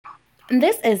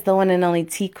This is the one and only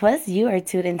T-Quest. You are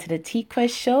tuned into the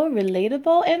T-Quest show.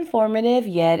 Relatable, informative,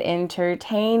 yet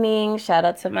entertaining. Shout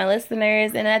out to my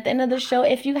listeners. And at the end of the show,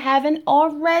 if you haven't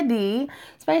already,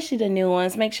 especially the new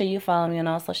ones, make sure you follow me on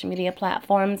all social media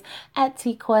platforms at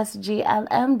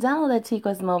TQuestGLM. Download the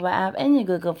T-Quest mobile app in your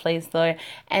Google Play Store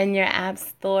and your App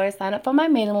Store. Sign up for my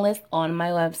mailing list on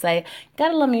my website,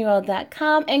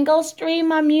 GottaLoveMeRoad.com, and go stream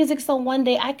my music so one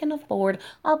day I can afford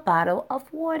a bottle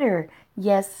of water.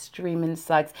 Yes, streaming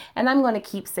sucks. And I'm going to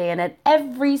keep saying it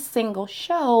every single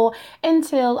show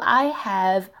until I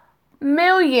have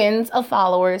millions of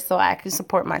followers so I can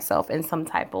support myself in some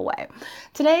type of way.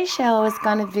 Today's show is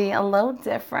going to be a little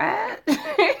different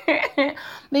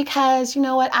because, you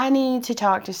know what, I need to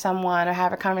talk to someone or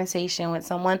have a conversation with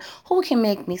someone who can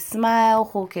make me smile,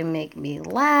 who can make me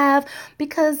laugh,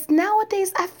 because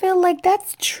nowadays I feel like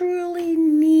that's truly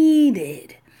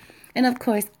needed. And of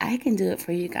course, I can do it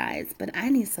for you guys, but I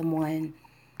need someone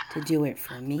to do it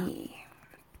for me.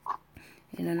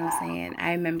 You know what I'm saying?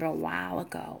 I remember a while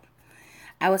ago,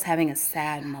 I was having a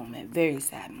sad moment, very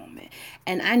sad moment,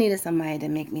 and I needed somebody to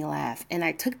make me laugh. And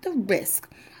I took the risk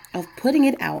of putting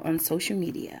it out on social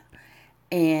media.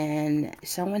 And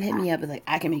someone hit me up and like,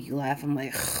 I can make you laugh. I'm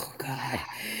like, oh, God,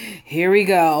 here we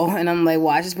go. And I'm like,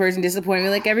 watch this person disappoint me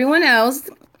like everyone else.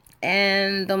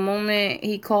 And the moment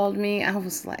he called me, I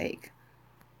was like,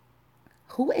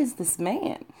 who is this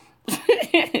man?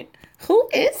 Who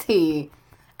is he?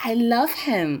 I love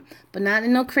him, but not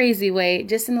in no crazy way,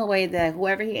 just in a way that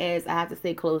whoever he is, I have to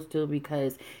stay close to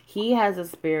because he has a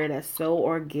spirit that's so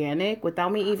organic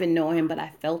without me even knowing him, but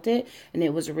I felt it and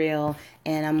it was real.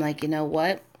 And I'm like, you know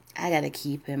what? I got to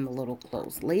keep him a little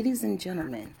close. Ladies and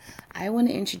gentlemen, I want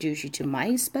to introduce you to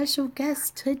my special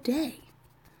guest today.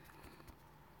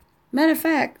 Matter of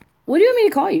fact, what do you want me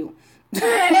to call you?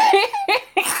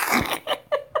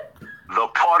 The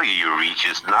party you reach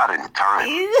is not in time.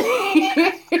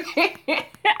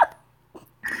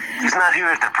 He's not here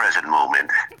at the present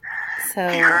moment. So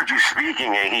he heard you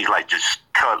speaking and he like just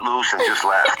cut loose and just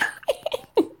left.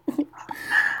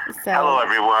 Hello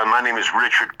everyone, my name is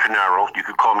Richard Pinero. You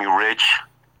could call me Rich,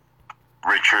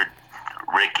 Richard,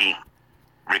 Ricky,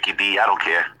 Ricky D, I don't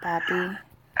care. Papi.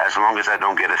 As long as I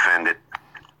don't get offended.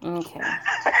 Okay.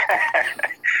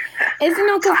 Isn't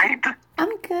no good?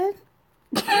 I'm good.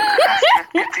 That's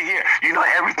good to hear. You know,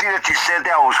 everything that you said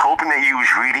there, I was hoping that you was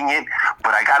reading it,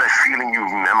 but I got a feeling you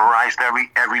memorized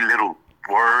every little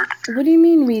word. What do you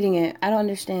mean reading it? I don't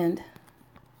understand.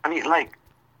 I mean, like,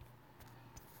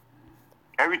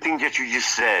 everything that you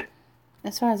just said.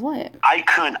 As far as what? I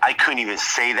couldn't even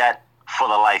say that for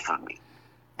the life of me.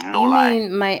 No you lie. You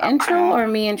mean my intro or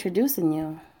me introducing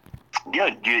you?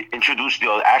 Yeah, you introduced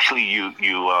you. Actually, you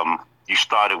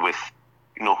started with,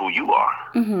 you know, who you are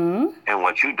and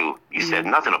what you do. You said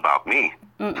nothing about me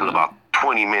until about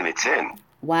 20 minutes in.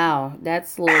 Wow,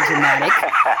 that's a little dramatic.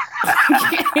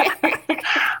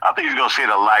 I think he's gonna say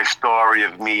the life story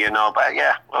of me, you know. But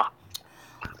yeah, well.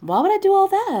 Why would I do all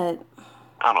that?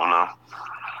 I don't know.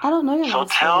 I don't know your So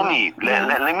tell me,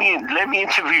 let me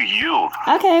interview you.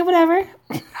 Okay, whatever.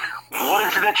 What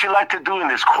is it that you like to do in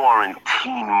this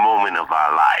quarantine moment of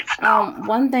our lives now?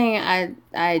 One thing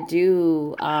I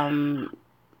do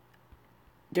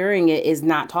during it is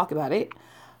not talk about it.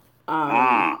 You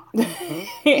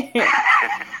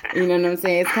know what I'm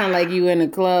saying? It's kind of like you in a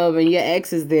club and your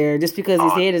ex is there. Just because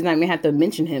he's here does not mean I have to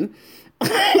mention him.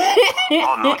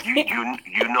 Oh no,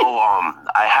 you know,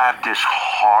 I have this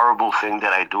horrible thing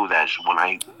that I do. That's when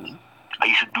I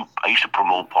used to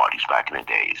promote parties back in the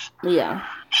days. Yeah.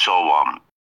 So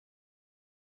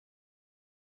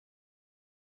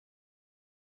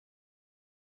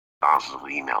thousands of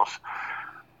emails.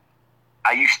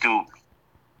 I used to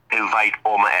invite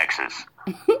all my exes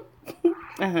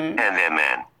and their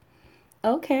men.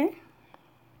 Okay.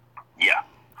 Yeah.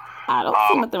 I don't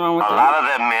see nothing wrong with that. A lot of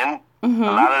them men. A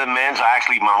lot of the men are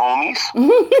actually my homies,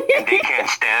 and they can't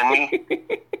stand me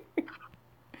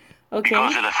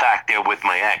because of the fact they're with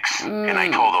my ex, and I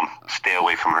told them stay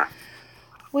away from her.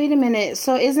 Wait a minute.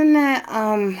 So isn't that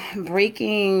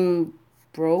breaking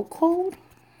bro code?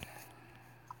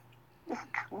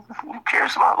 Who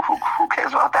cares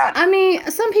about that? I mean,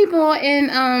 some people in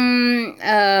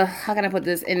how can I put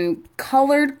this, in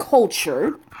colored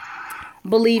culture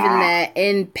believe in that.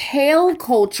 In pale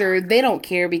culture, they don't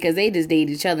care because they just date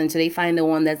each other until they find the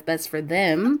one that's best for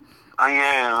them. Oh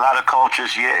yeah, a lot of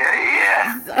cultures,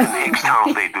 yeah. In the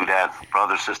H-towns they do that.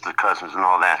 Brothers, sisters, cousins, and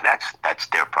all that. That's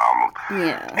their problem.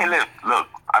 Yeah. Hey, look,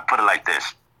 I put it like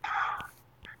this: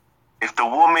 if the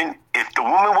woman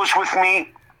was with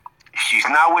me, she's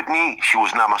not with me. She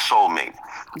was not my soulmate.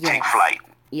 Yes. Take flight.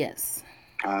 Yes.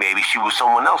 maybe she was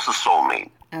someone else's soulmate.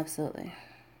 Absolutely.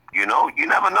 You know, you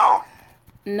never know.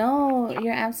 No,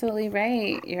 you're absolutely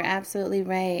right. You're absolutely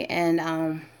right.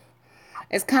 And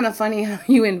it's kind of funny how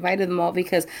you invited them all,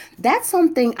 because that's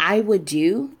something I would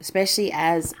do, especially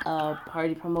as a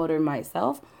party promoter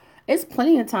myself. It's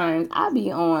plenty of times I'll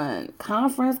be on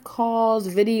conference calls,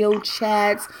 video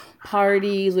chats,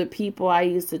 parties with people I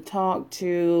used to talk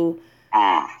to,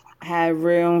 have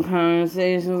real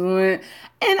conversations with,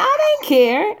 and I didn't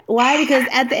care. Why? Because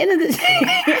at the end of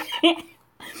the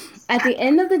at the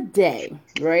end of the day,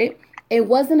 right? It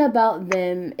wasn't about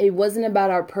them. It wasn't about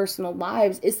our personal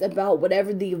lives. It's about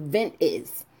whatever the event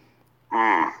is.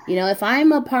 You know, if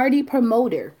I'm a party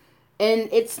promoter and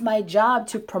it's my job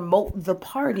to promote the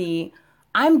party,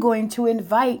 I'm going to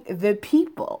invite the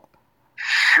people.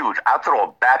 Shoot, I'll throw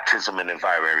a baptism and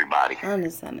invite everybody. I'm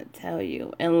just trying to tell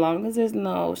you. And long as there's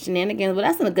no shenanigans, but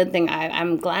that's not a good thing.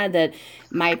 I'm glad that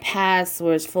my past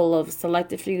was full of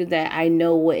selected few that I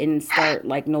know wouldn't start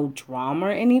like no drama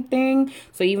or anything.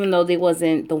 So even though they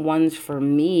wasn't the ones for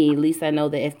me, at least I know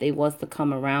that if they was to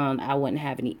come around, I wouldn't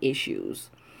have any issues.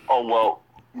 Oh, well,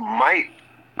 I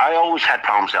always had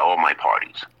problems at all my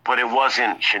parties, but it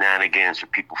wasn't shenanigans or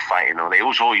people fighting. No, it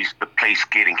was always the place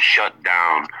getting shut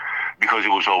down because it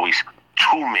was always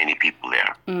too many people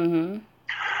there.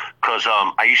 Because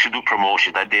I used to do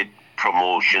promotions. I did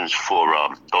promotions for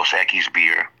Dos Equis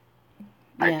beer.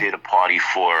 Yeah. I did a party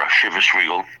for Chivas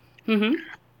Regal.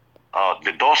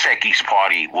 The Dos Equis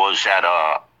party was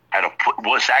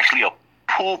was actually a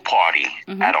pool party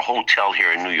at a hotel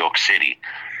here in New York City.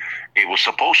 It was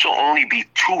supposed to only be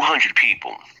 200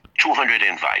 people, 200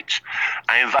 invites.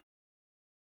 I invited.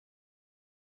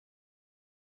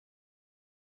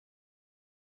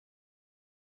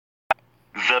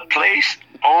 The place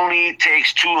only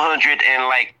takes 200, and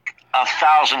like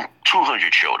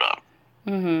 1,200 showed up.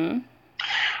 It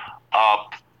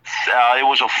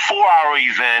was a 4-hour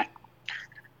event,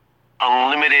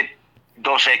 unlimited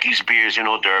Dos Equis beers and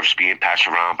hors d'oeuvres being passed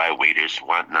around by waiters and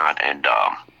whatnot, and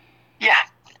yeah.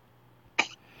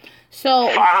 So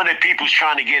 500 people's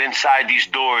trying to get inside these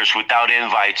doors without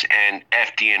invites, and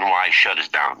FDNY shut us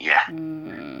down. Yeah.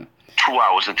 2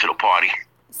 hours into the party.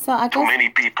 So I guess too many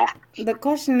people. The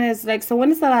question is, like, so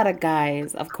when it's a lot of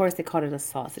guys, of course they call it a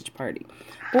sausage party.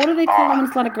 But what do they call it when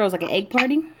it's a lot of girls? Like an egg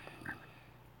party?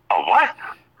 A what?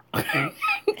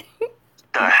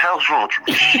 The hell's wrong with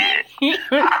you? Shit.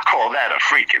 I call that a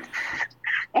freaking...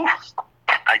 Oof.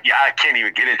 I can't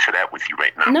even get into that with you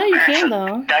right now. No, you can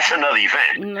though. That's another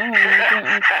event.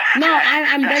 No,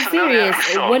 I'm dead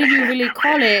serious. What do you really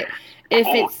call it?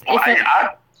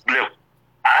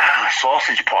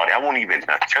 Sausage party. I won't even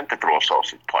attempt to throw a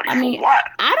sausage party. I mean, for what?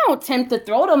 I don't attempt to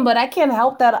throw them, but I can't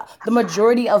help that the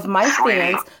majority of my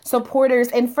fans, supporters,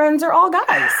 and friends are all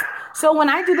guys. So when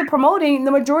I do the promoting,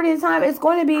 the majority of the time, it's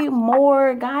going to be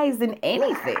more guys than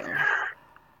anything.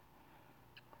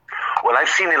 Well, I've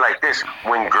seen it like this.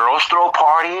 When girls throw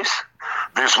parties,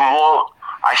 there's more...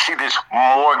 I see there's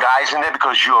more guys in there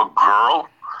because you're a girl,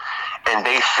 and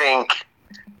they think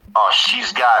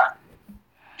she's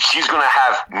going to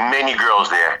have many girls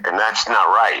there, and that's not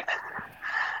right.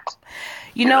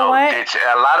 You know what? It's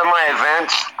a lot of my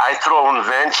events, I throw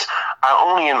events, I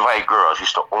only invite girls. I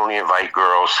used to only invite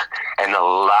girls, and a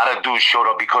lot of dudes showed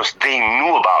up because they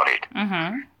knew about it.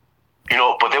 You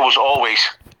know, but there was always...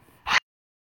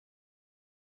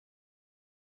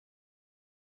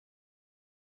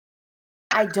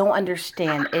 I don't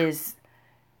understand is...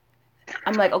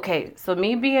 I'm like, okay, so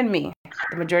me being me,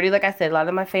 the majority, like I said, a lot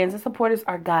of my fans and supporters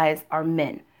are guys, are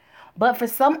men. But for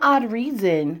some odd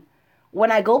reason, when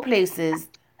I go places,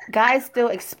 guys still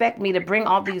expect me to bring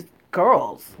all these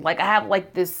girls. Like, I have,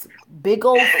 like, this big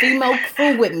old female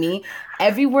crew with me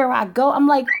everywhere I go. I'm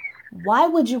like, why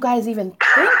would you guys even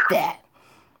think that?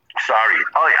 Sorry.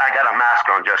 Oh, I got a mask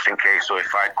on just in case. So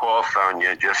if I cough on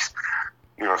you, just...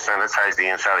 sanitize the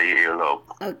inside of your earlobe.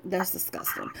 That's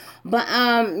disgusting. But,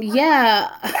 yeah.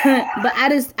 But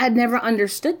I never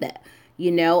understood that,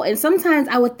 you know? And sometimes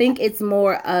I would think it's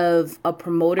more of a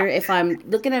promoter. If I'm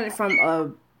looking at it from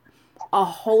a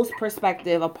host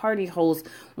perspective, a party host,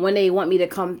 when they want me to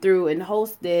come through and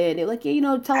host it, they're like,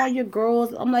 yeah, tell all your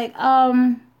girls. I'm like, I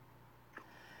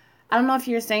don't know if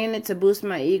you're saying it to boost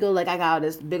my ego. Like, I got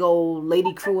this big old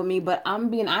lady crew with me. But I'm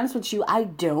being honest with you, I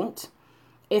don't.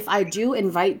 If I do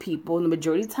invite people, the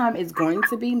majority of the time it's going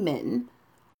to be men,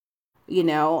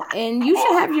 and you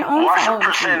should have your own. What's the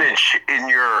percentage in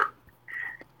your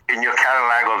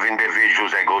catalog of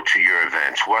individuals that go to your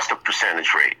events? What's the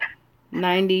percentage rate?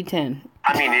 90-10.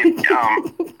 I mean,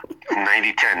 90-10.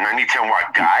 90-10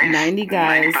 what, guys? 90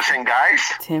 guys. 90% guys?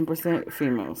 10%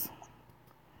 females.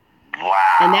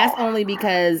 And that's only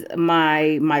because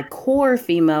my core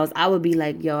females, I would be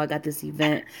like, yo, I got this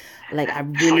event. Like, I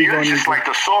really So you're gonna just need like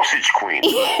the sausage queen.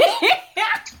 You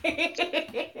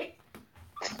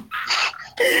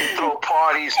throw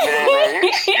parties, man.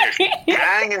 It's just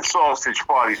banging sausage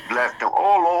parties left and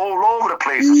all over the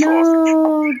place. Of sausage.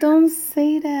 No, don't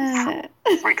say that.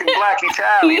 Freaking black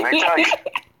Italian, I tell you.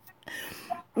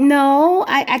 No,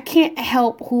 I can't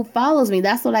help who follows me.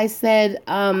 That's what I said.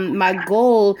 My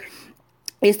goal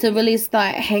is to really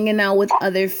start hanging out with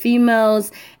other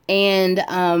females and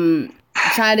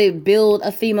try to build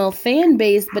a female fan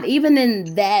base. But even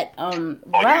in that realm,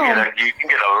 You can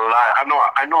get a lot.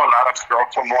 I know a lot of girl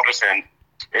promoters, and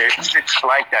it's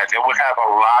like that. They would have a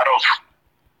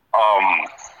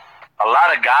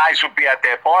lot of guys would be at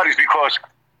their parties because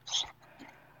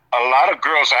a lot of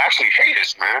girls are actually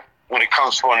haters, man. When it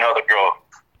comes to another girl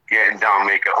getting down,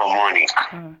 making her money,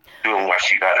 doing what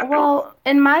she gotta do. Well,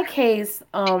 in my case,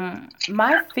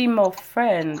 my female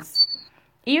friends,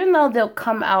 even though they'll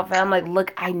come out and I'm like,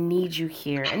 look, I need you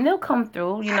here. And they'll come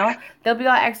through, you know. They'll be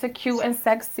all extra cute and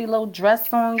sexy, little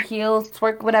dress on, heels,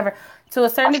 twerk, whatever, to a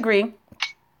certain degree.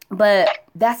 But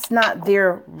that's not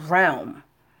their realm.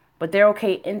 But they're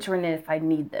okay entering it if I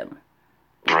need them.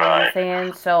 You know what I'm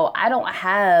saying? So I don't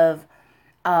have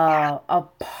a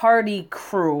party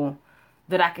crew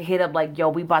that I could hit up like, yo,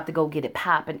 we about to go get it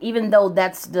popping, even though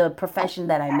that's the profession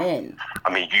that I'm in.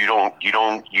 I mean, you don't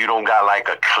got like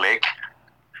a clique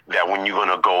that when you're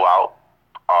gonna go out,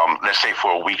 let's say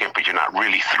for a weekend, but you're not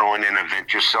really throwing an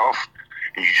event yourself,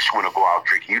 and you just want to go out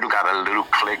drinking. You don't got a little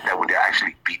clique that would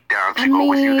actually be down to go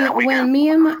with you that weekend. When me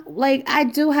and I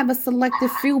do have a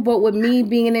selective few, but with me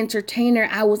being an entertainer,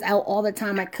 I was out all the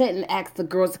time. I couldn't ask the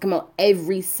girls to come out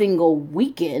every single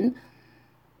weekend.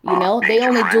 You know,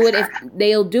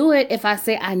 they'll do it if I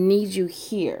say I need you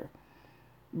here.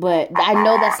 But I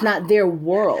know that's not their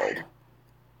world.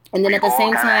 And then at the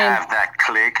same time, have that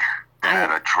click at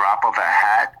a drop of a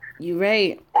hat. You're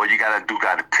right. All you gotta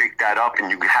pick that up, and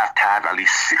you have to have at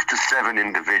least 6 to 7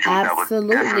 individuals.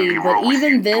 Absolutely, but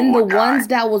even then, the ones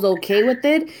that was okay with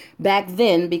it back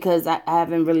then, because I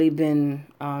haven't really been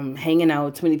hanging out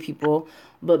with too many people.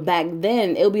 But back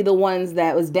then, it'll be the ones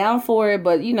that was down for it,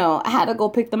 but, you know, I had to go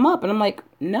pick them up. And I'm like,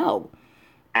 no.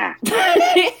 I'm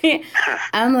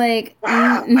like,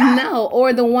 no.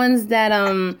 Or the ones that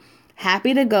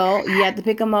happy to go, you have to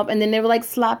pick them up. And then they were like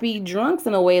sloppy drunks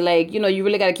in a way. Like, you know, you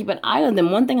really got to keep an eye on them.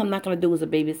 One thing I'm not going to do is a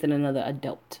babysit another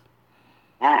adult.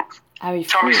 I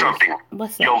refuse. Tell me something.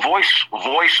 What's that? Your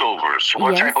voiceovers.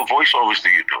 What type of voiceovers do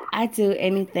you do? I do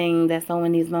anything that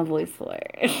someone needs my voice for.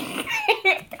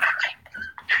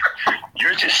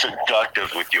 You're just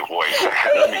seductive with your voice.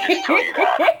 Let me just tell you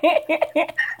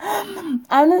that.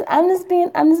 I'm just being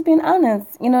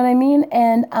honest. You know what I mean?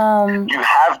 And you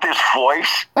have this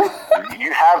voice. Let me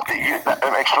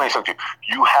explain something.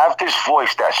 You have this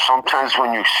voice that sometimes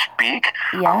when you speak,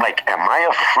 I'm like, am I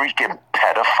a freaking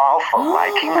pedophile for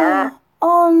liking her?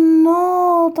 Oh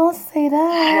no! Don't say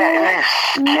that. Yeah, it is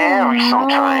scary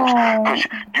sometimes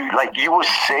because you will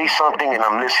say something and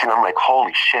I'm listening. I'm like,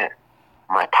 holy shit.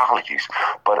 My apologies,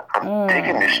 but I'm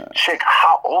digging this chick.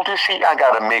 How old is she? I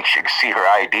gotta make sure see her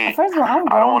ID. First of all, I'm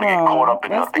grown. I don't want to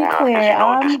get caught up in nothing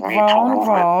now because you know this Me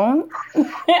Too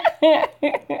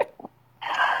movement.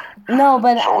 No,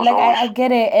 but I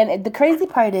get it, and the crazy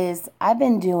part is I've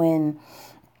been doing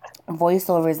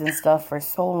voiceovers and stuff for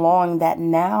so long that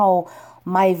now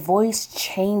my voice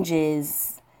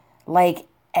changes like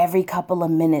every couple of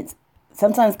minutes,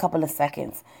 sometimes couple of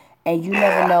seconds. And you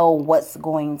never know what's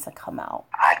going to come out.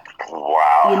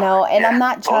 Wow. You know, and I'm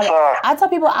not trying to... I tell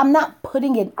people I'm not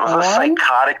putting it on. Those are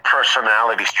psychotic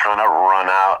personalities trying to run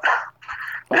out.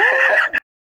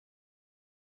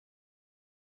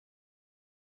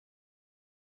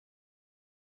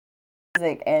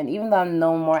 And even though I'm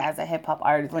known more as a hip-hop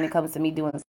artist when it comes to me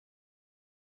doing...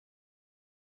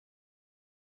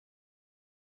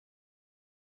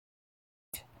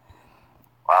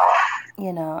 Wow.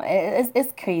 You know,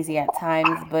 it's crazy at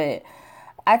times, but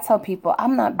I tell people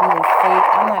I'm not being fake.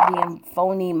 I'm not being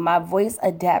phony. My voice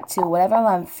adapts to whatever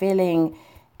I'm feeling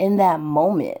in that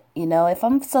moment. You know, if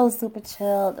I'm so super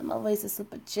chill, then my voice is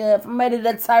super chill. If I'm ready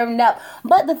to turn up.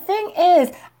 But the thing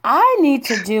is, I need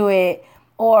to do it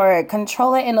or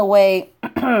control it in a way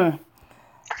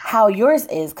how yours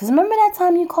is. Because remember that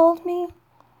time you called me?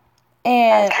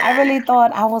 And I really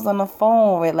thought I was on the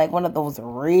phone with like one of those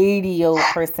radio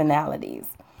personalities.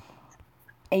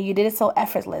 And you did it so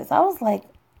effortless. I was like,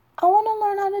 I want to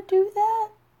learn how to do that.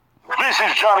 This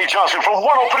is Johnny Johnson from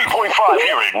 103.5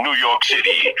 here in New York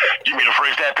City. Give me the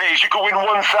phrase that pays. You can win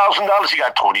 $1,000. You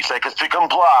got 20 seconds to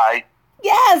comply.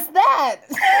 Yes, that.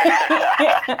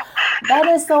 That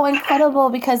is so incredible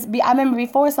because I remember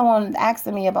before someone asked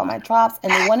me about my chops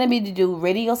and they wanted me to do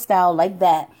radio style like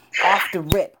that off the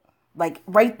rip, like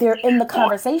right there in the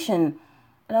conversation,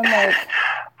 and I'm like,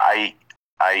 I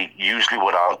usually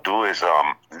what I'll do is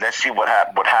let's see what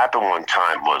happened one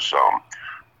time was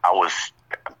I was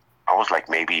I was like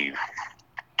maybe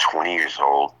 20 years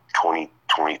old, 20,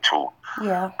 22.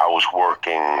 yeah, I was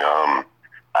working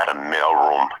at a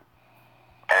mailroom,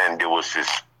 and there was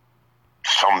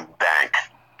some bank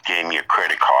gave me a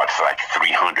credit card for like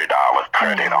 $300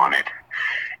 credit on it,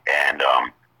 and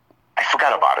I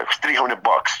forgot about it. It was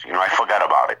 $300. I forgot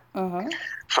about it.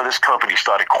 So this company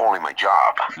started calling my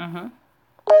job.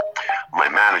 My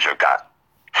manager got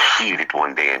heated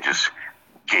one day and just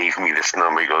gave me this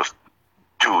number. He goes,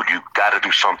 "Dude, you got to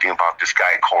do something about this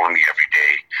guy calling me every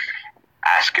day,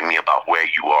 asking me about where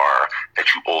you are, that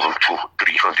you owe them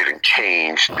 300 and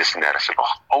change, this and that." I said,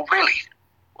 "Oh, really?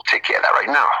 We'll take care of that right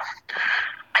now."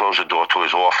 Close the door to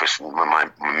his office, and my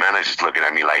manager's looking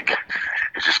at me like,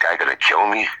 "Is this guy gonna kill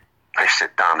me?" I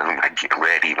sit down and I'm like getting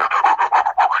ready, and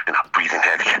I'm breathing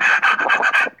heavy.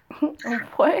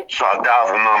 what? So I dial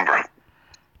the number.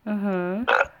 And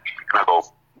I go,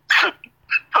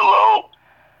 "Hello?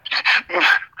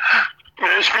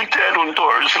 May I speak to Edwin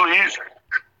Torres, please?"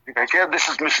 He's like, "Yeah, this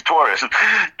is Mr. Torres."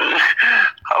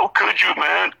 "How could you,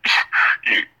 man?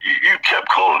 You kept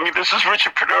calling me. This is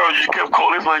Richard Pinero. You kept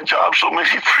calling my job so many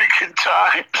freaking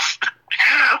times.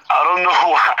 I don't know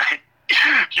why.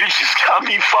 You just got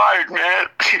me fired, man.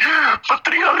 For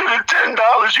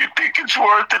 $310, you think it's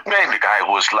worth it, man?" The guy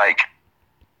was like,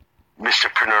 "Mr.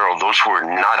 Pinero, those were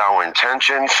not our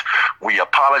intentions. We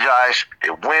apologize."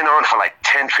 It went on for like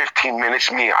 10, 15 minutes.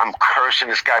 I'm cursing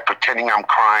this guy, pretending I'm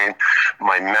crying.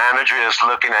 My manager is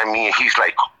looking at me, and he's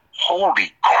like,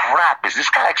 "Holy crap, is this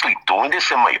guy actually doing this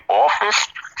in my office?"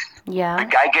 Yeah. The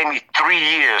guy gave me 3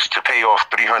 years to pay off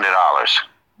 $300.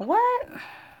 What?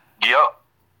 Yep.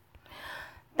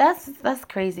 That's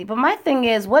crazy. But my thing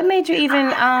is, what made you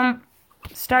even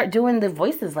start doing the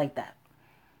voices like that?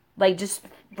 Like just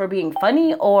for being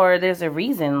funny, or there's a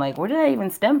reason? Like, where did that even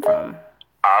stem from?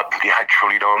 I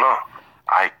truly don't know.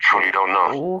 I truly don't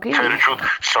know. Okay. Tell you the truth,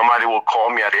 somebody will call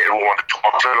me. I didn't want to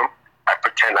talk to them. I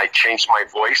pretend I changed my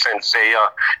voice and say, "Yeah,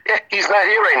 he's not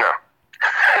here right now."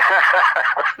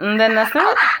 And then that's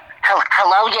it.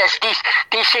 Hello, yes,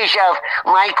 this is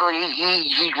Michael.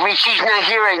 He's not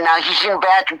here right now. He's in the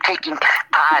bathroom taking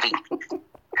potty.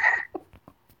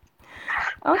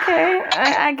 Okay,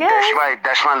 I guess.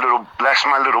 That's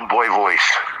my little boy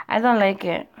voice. I don't like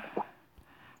it.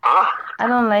 Huh? I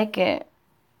don't like it.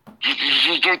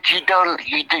 You don't.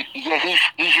 Yeah,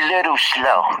 he's a little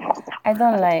slow. I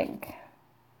don't like.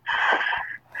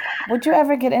 Would you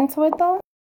ever get into it though?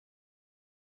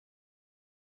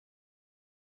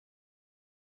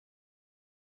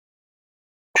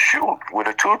 Shoot, with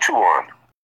a tutu on.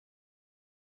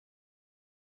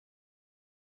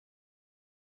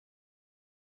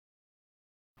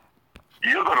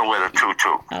 You're gonna wear the tutu.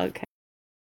 Okay.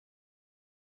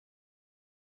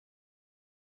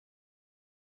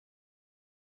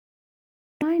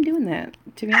 Mind doing that,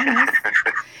 to be honest.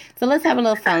 So let's have a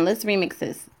little fun. Let's remix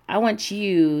this. I want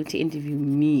you to interview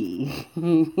me.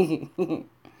 To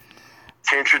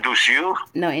introduce you?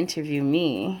 No, interview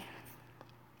me.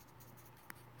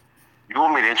 You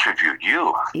want me to interview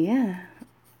you? Yeah.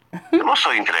 Yo no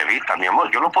soy entrevista, mi amor.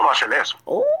 Yo no puedo hacer eso.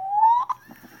 Oh.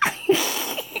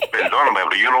 Perdóname,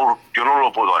 pero yo no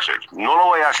lo puedo hacer. No lo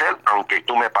voy a hacer aunque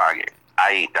tú me pagues.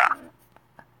 Ahí está.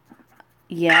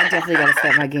 Yeah, I definitely gotta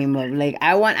step my game up. Like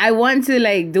I want to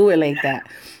like do it like that.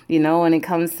 You know, when it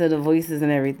comes to the voices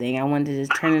and everything, I want to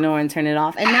just turn it on and turn it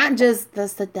off, and not just the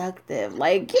seductive,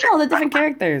 like the different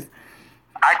characters.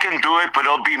 I can do it, but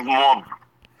it'll be more.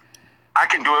 I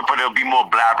can do it, but it'll be more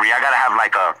blabbery. I gotta have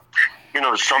like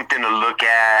something to look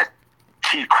at.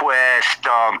 T-Quest,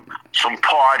 some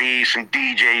parties, some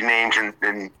DJ names, and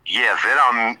yeah, then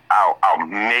I'll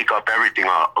make up everything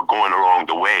going along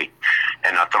the way,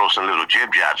 and I'll throw some little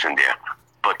jib jabs in there.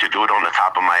 But to do it on the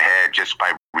top of my head, just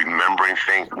by remembering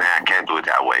things, I can't do it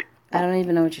that way. I don't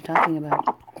even know what you're talking about.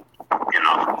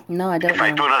 No, I don't. If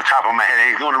I do it on the top of my head,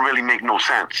 it's gonna really make no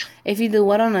sense. If you do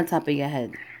what on the top of your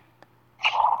head?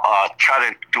 Try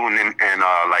to do it in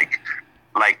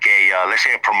like a let's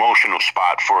say a promotional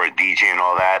spot for a DJ and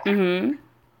all that. Mm-hmm.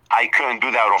 I couldn't do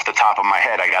that off the top of my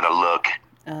head. I gotta look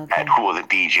at who are the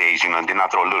DJs, and then I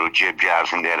throw little jib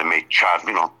jabs in there to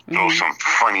throw some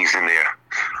funnies in there.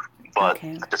 But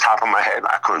at the top of my head,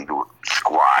 I couldn't do it.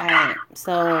 Squat. All right,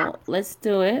 so let's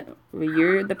do it.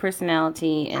 You're the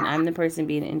personality, and I'm the person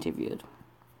being interviewed.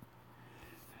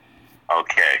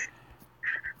 Okay.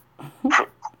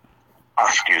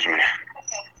 Excuse me.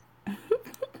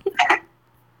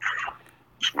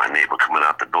 It's my neighbor coming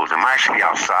out the door. I'm actually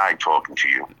outside talking to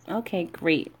you. Okay,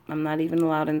 great. I'm not even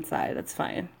allowed inside. That's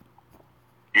fine.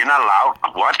 You're not allowed?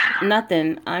 What?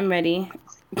 Nothing. I'm ready.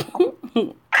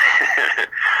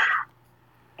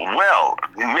 Well,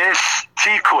 Miss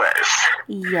T-Quest.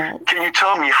 Yes. Can you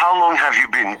tell me how long have you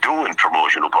been doing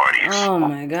promotional parties? Oh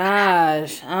my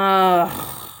gosh.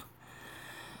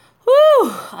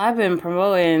 Whew. I've been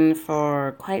promoting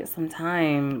for quite some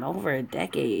time, over a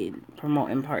decade,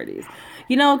 promoting parties.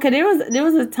 You know, cause there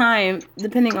was a time,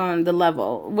 depending on the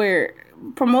level, where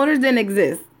promoters didn't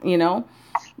exist. You know,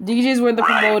 DJs were the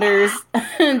promoters,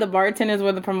 the bartenders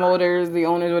were the promoters, the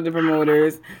owners were the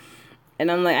promoters.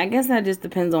 And I'm like, I guess that just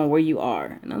depends on where you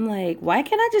are. And I'm like, why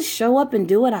can't I just show up and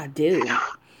do what I do?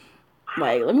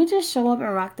 Like, let me just show up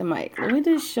and rock the mic. Let me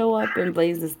just show up and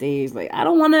blaze the stage. Like, I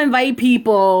don't want to invite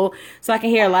people. So I can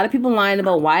hear a lot of people lying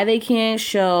about why they can't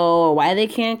show or why they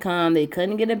can't come. They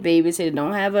couldn't get a babysitter. They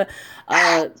don't have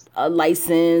a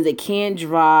license. They can't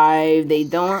drive. They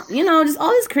don't, you know, just all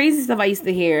this crazy stuff I used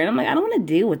to hear. And I'm like, I don't want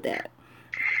to deal with that.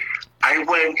 I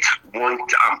went one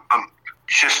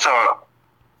just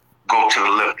go to the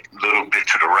little bit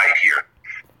to the right here.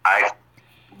 I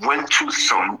went to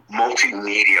some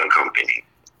multimedia company,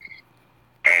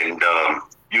 and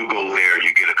you go there,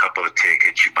 you get a couple of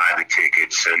tickets, you buy the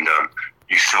tickets, and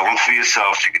you sell them for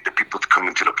yourself to get the people to come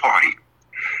into the party,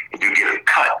 and you get a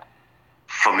cut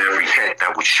from every head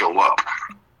that would show up.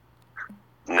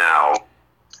 Now,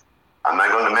 I'm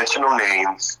not going to mention no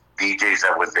names, DJs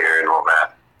that were there and all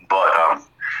that, but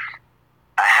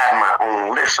I had my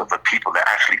own list of the people that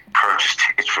actually purchased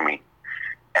tickets for me.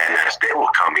 And as they were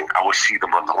coming, I would see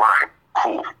them on the line.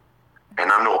 Cool.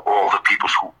 And I know all the people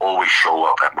who always show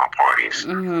up at my parties.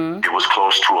 Mm-hmm. It was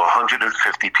close to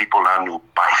 150 people I knew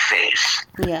by face.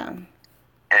 Yeah. And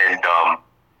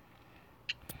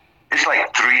it's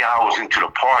like 3 hours into the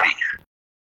party.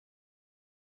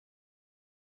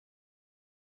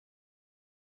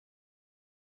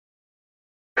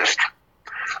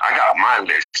 I got my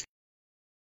list.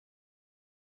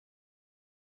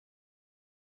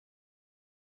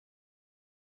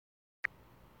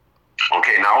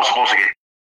 Okay, now I was supposed to get.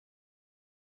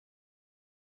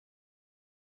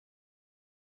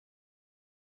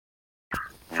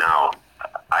 Now,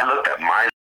 I looked at my.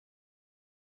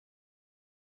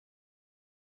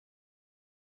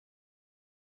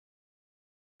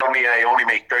 Tell me I only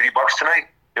make $30 tonight?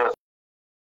 Yes.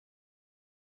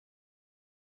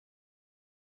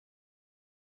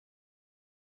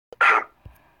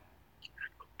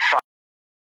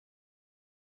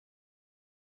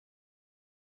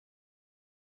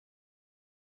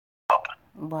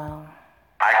 Wow.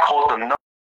 I called the numbers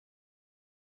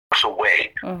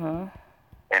away. Mm-hmm.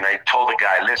 And I told the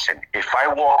guy, listen, if I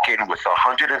walk in with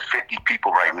 150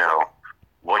 people right now,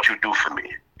 what you do for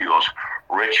me? He goes,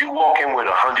 Rich, you walk in with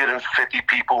 150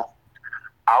 people,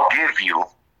 I'll give you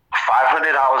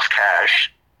 $500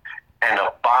 cash and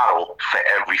a bottle for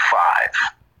every 5.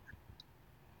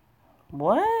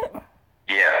 What?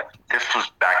 Yeah, this was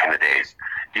back in the days.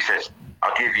 He says,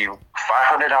 I'll give you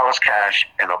 $500 cash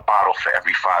and a bottle for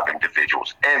every 5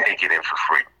 individuals, and they get in for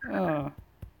free. Mm.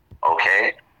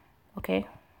 Okay? Okay.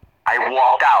 I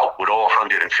walked out with all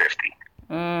 150.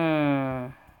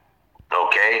 Mm.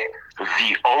 Okay?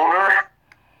 The owner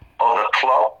of the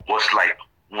club was like,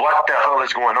 what the hell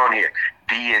is going on here?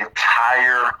 The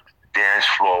entire dance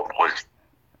floor was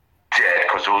dead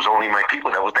because it was only my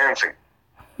people that was dancing.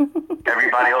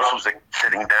 Everybody else was like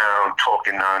sitting down,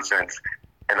 talking nonsense.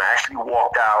 And I actually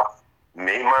walked out,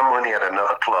 made my money at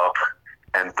another club,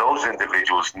 and those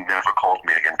individuals never called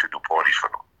me again to do parties for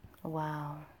them.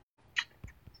 Wow.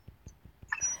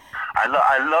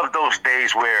 I love those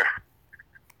days where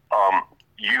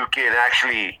you can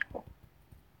actually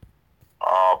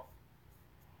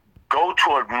go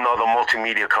to another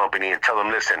multimedia company and tell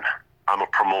them, listen, I'm a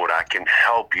promoter. I can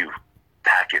help you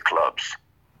pack your clubs.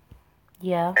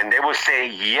 Yeah. And they would say,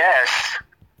 yes,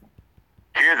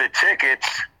 here are the tickets,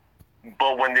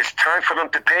 but when it's time for them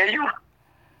to pay you,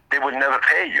 they would never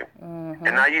pay you. Mm-hmm.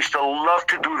 And I used to love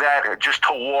to do that just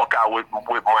to walk out with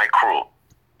my crew.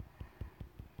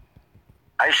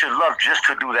 I should love just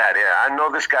to do that. Yeah, I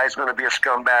know this guy's going to be a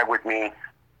scumbag with me.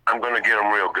 I'm going to get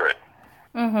him real good.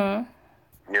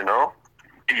 Mm-hmm. You know?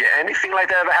 Anything like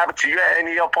that ever happen to you at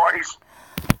any of your parties?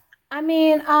 I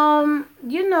mean,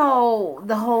 you know,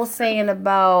 the whole saying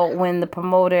about when the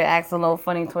promoter acts a little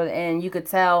funny toward the end, you could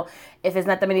tell if it's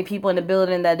not that many people in the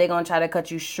building that they're going to try to cut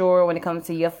you short when it comes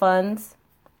to your funds.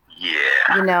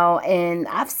 Yeah. You know, and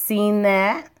I've seen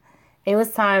that. It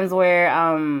was times where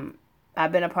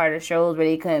I've been a part of shows where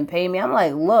they couldn't pay me. I'm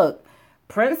like, look,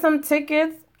 print some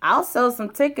tickets. I'll sell some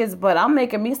tickets, but I'm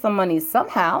making me some money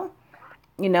somehow.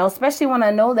 You know, especially when I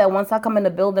know that once I come in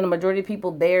the building, the majority of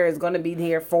people there is going to be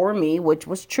here for me, which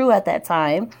was true at that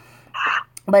time.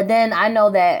 But then I know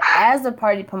that as a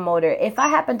party promoter, if I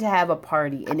happen to have a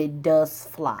party and it does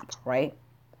flop, right?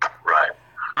 Right.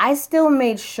 I still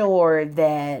made sure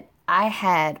that I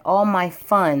had all my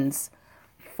funds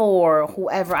for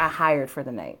whoever I hired for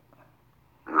the night.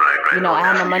 Right, You right. know, Oh, I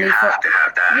have my definitely. money You for, have to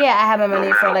have that. yeah, I have my No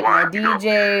money for matter like my what, you know.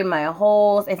 DJ, my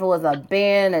host. If it was a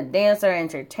band, a dancer,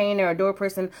 entertainer, a door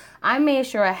person, I made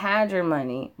sure I had your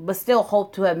money, but still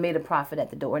hope to have made a profit at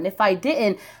the door. And if I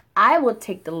didn't, I would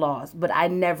take the loss, but I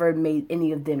never made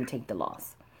any of them take the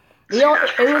loss. See,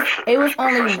 that's professional. It was That's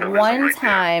only professionalism one right there.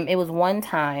 time. It was one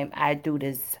time I do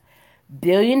this $1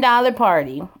 billion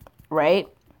party, right?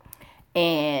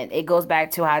 And it goes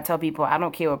back to how I tell people, I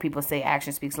don't care what people say,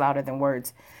 action speaks louder than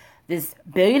words. This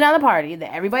 $1 billion party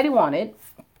that everybody wanted,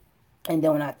 and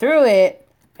then when I threw it,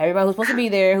 everybody who's supposed to be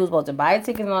there, who's supposed to buy a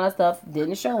ticket and all that stuff,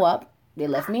 didn't show up. They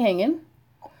left me hanging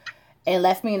and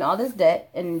left me in all this debt.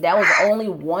 And that was only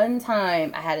one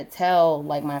time I had to tell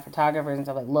like my photographers and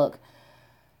stuff like, look,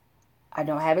 I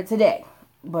don't have it today,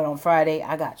 but on Friday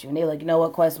I got you. And they were like, you know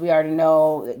what, Quest, we already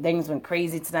know things went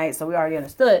crazy tonight, so we already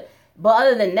understood. But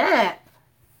other than that,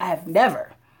 I have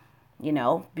never, you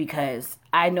know, because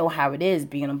I know how it is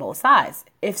being on both sides.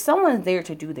 If someone's there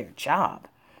to do their job,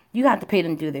 you have to pay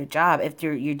them to do their job. If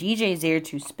your DJ is there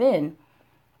to spin,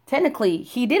 technically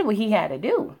he did what he had to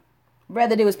do.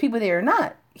 Whether there was people there or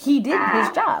not, he did his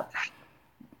job.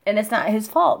 And it's not his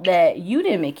fault that you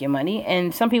didn't make your money.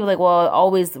 And some people are like, well,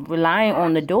 always relying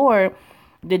on the door.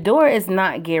 The door is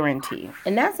not guaranteed.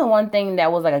 And that's the one thing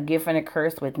that was like a gift and a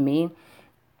curse with me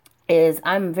is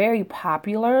I'm very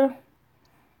popular.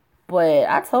 But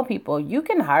I tell people, you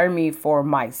can hire me for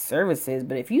my services.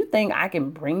 But if you think I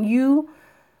can bring you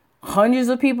hundreds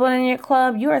of people in your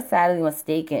club, you are sadly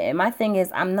mistaken. And my thing is,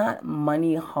 I'm not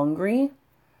money hungry.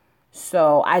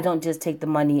 So I don't just take the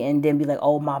money and then be like,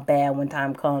 oh, my bad when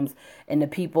time comes and the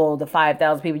people, the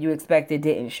 5,000 people you expected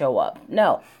didn't show up.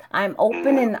 No, I'm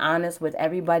open and honest with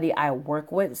everybody I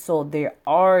work with. So there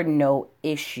are no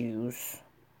issues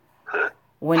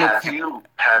when it comes.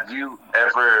 Have you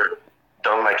ever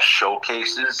done like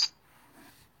showcases,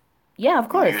 Yeah, of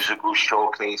course. musical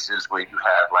showcases where you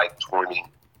have like 20,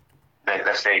 like,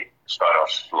 let's say start off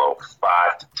slow,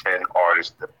 5 to 10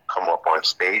 artists that come up on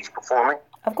stage performing?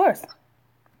 Of course.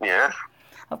 Yeah.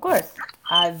 Of course.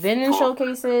 I've been in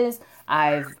showcases.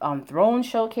 I've thrown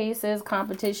showcases,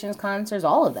 competitions, concerts,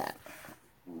 all of that.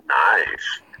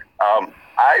 Nice.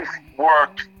 I've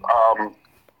worked.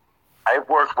 I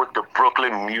worked with the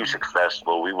Brooklyn Music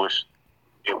Festival.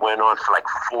 It went on for like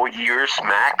 4 years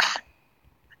max.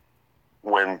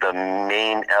 When the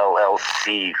main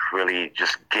LLC really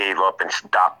just gave up and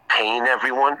stopped paying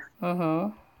everyone.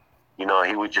 Mm-hmm. You know,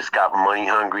 he would just got money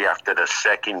hungry after the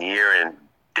second year and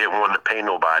didn't want to pay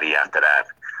nobody after that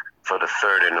for the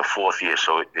third and the fourth year.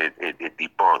 So it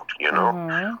debunked, you know.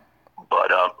 Mm-hmm.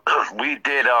 But we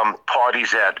did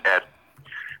parties at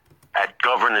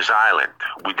Governor's Island.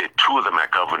 We did 2 of them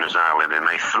at Governor's Island, and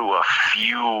I threw a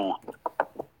few,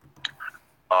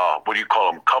 what do you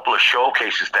call them, couple of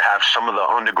showcases to have some of the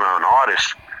underground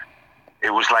artists. It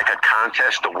was like a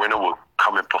contest. The winner would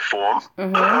come and perform.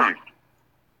 Mm-hmm.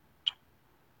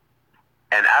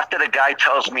 And after the guy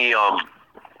tells me,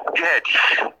 yeah,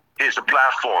 here's the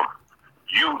platform.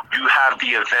 You have the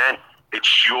event.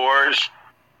 It's yours.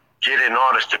 Get an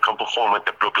artist to come perform at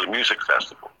the Brooklyn Music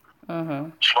Festival. Mm-hmm.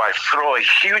 So I throw a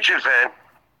huge event.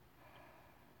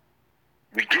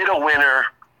 We get a winner.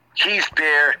 He's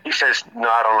there. He says, no,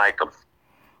 I don't like him.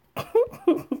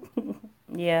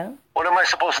 Yeah. What am I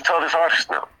supposed to tell this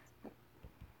artist now?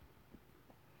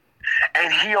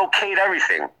 And he okayed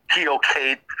everything. He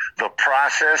okayed the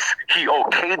process. He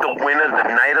okayed the winner the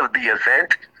night of the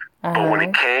event. But when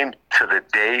it came to the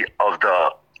day of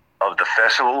the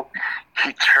festival,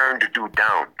 he turned the dude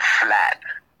down flat.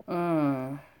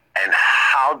 Mm. And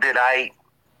how did I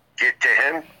get to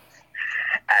him?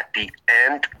 At the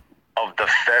end of the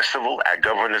festival at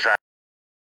Governor's Island,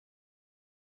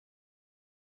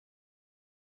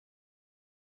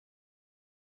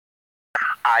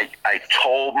 I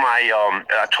told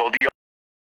the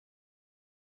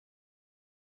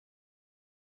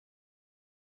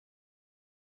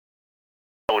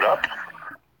showed up.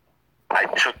 I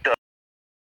took the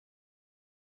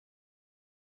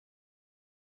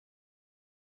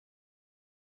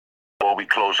before we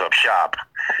close up shop,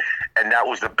 and that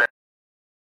was the best.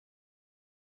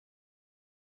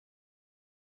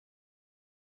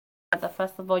 At the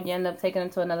festival, you end up taking him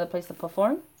to another place to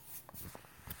perform?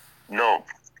 No,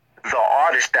 the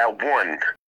artist that won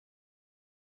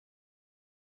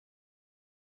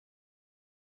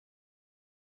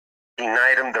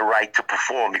denied him the right to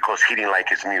perform because he didn't like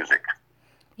his music.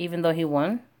 Even though he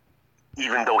won?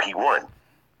 Even though he won.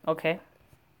 Okay.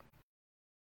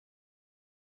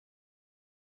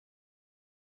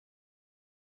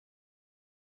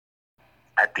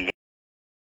 At the end,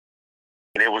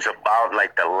 it was about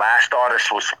like the last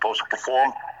artist was supposed to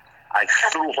perform. I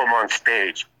threw him on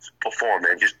stage, perform,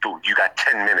 and just do. You got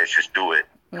 10 minutes, just do it.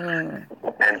 And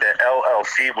the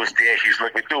LLC was there. He's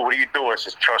looking, dude, what are you doing? I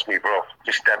says, trust me, bro.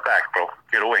 Just step back, bro.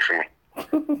 Get away from me.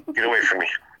 Get away from me.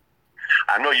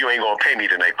 I know you ain't gonna pay me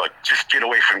tonight, but just get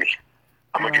away from me.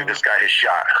 I'm gonna give this guy his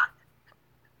shot.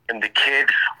 And the kid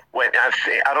went. I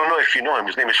don't know if you know him.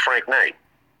 His name is Frank Knight.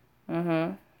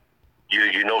 Mm-hmm.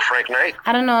 You know Frank Knight?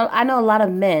 I don't know. I know a lot of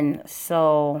men,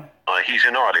 so. He's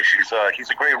an artist. He's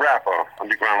a great rapper,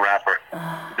 underground rapper.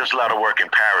 He does a lot of work in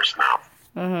Paris now.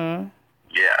 Mm-hmm.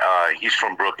 Yeah, he's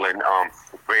from Brooklyn.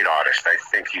 Great artist. I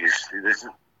think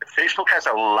Facebook has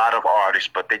a lot of artists,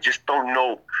 but they just don't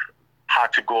know how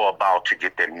to go about to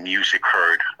get their music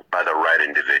heard by the right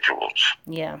individuals.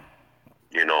 Yeah.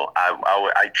 You know,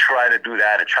 I try to do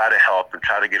that and try to help and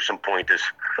try to give some pointers,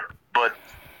 but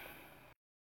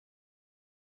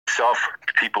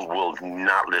people will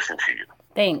not listen to you.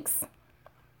 Thanks.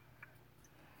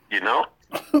 You know?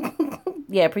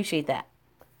 Yeah, appreciate that.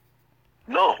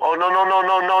 No. Oh, no.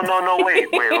 Wait.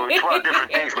 It's about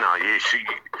different things now. Yeah, see,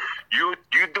 you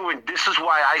doing. This is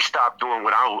why I stopped doing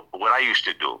what I used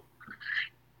to do.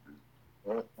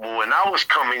 When I was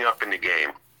coming up in the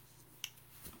game,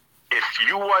 if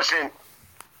you wasn't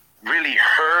really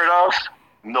heard of,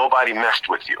 nobody messed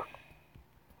with you.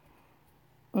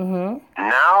 Mm-hmm.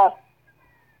 Now,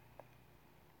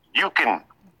 you can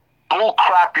bull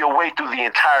crap your way through the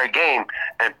entire game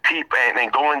and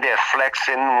go in there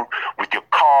flexing with your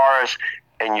cars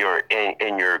and your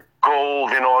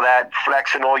gold and all that,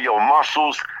 flexing all your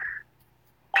muscles.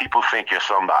 People think you're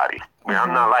somebody. I mean,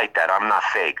 I'm not like that. I'm not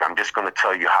fake. I'm just going to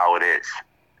tell you how it is.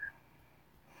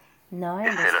 No, I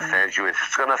If understand. it offends you,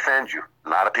 it's going to offend you. A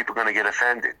lot of people are going to get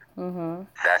offended. Mm-hmm.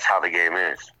 That's how the game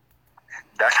is.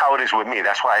 That's how it is with me.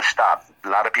 That's why I stopped. A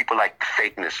lot of people like the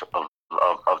fakeness of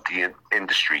the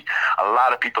industry. A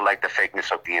lot of people like the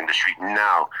fakeness of the industry.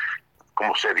 Now,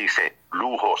 como se dice,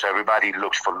 lujos. Everybody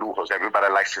looks for lujos. Everybody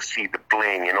likes to see the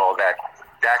bling and all that.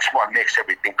 That's what makes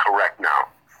everything correct now.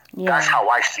 Yeah. That's how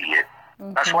I see it.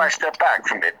 Mm-hmm. That's why I step back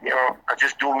from it. You know, I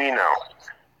just do me now.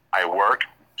 I work,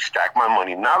 stack my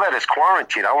money. Now that it's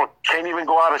quarantined, can't even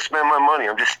go out and spend my money.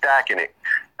 I'm just stacking it.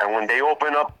 And when they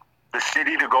open up the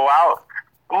city to go out,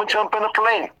 I'm going to jump in a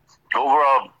plane over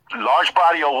a large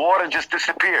body of water and just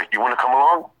disappear. You want to come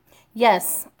along?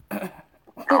 Yes.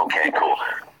 Okay, cool.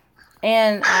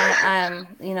 And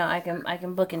I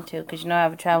can book in too, because I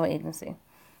have a travel agency.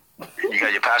 You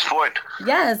got your passport?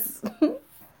 Yes. You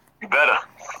better.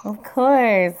 Of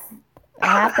course. I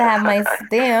have to have my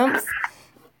stamps.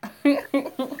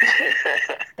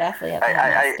 Definitely have to have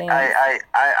my stamps.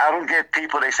 I don't get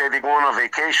people, they say they're going on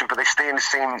vacation, but they stay in the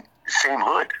same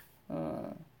hood.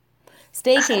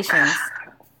 Staycations.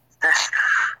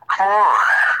 Come on.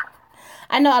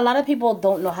 I know a lot of people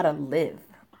don't know how to live,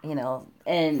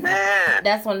 and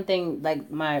that's one thing,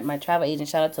 like my travel agent,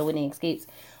 shout out to Winnie Escapes,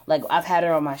 like I've had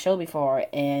her on my show before,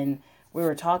 and we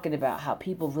were talking about how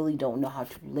people really don't know how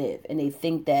to live, and they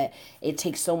think that it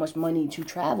takes so much money to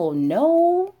travel.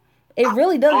 No, it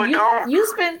really doesn't. You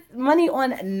spend money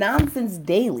on nonsense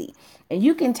daily, and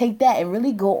you can take that and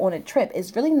really go on a trip.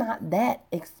 It's really not that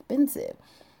expensive.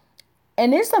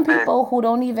 And there's some people who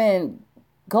don't even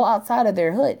go outside of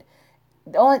their hood,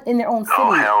 in their own city,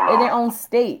 in their own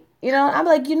state. I'm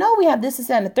like, we have this,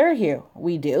 and the third here.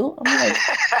 We do. I'm like,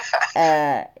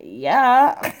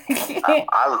 yeah. If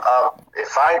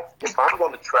I'm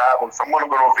going to travel, if I'm going to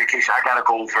go on vacation, I got to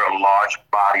go over a large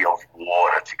body of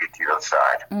water to get to the other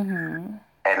side. Mm-hmm.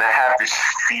 And I have this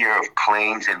fear of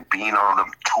planes and being on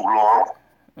them too long.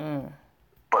 Mm.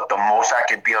 But the most I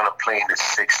can be on a plane is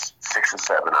 6 or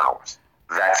 7 hours.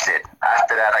 That's it.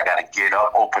 After that, I gotta get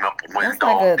up, open up the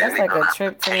window. That's like a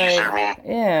trip to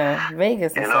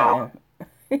Vegas or something.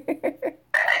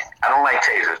 I don't like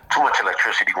tasers. Too much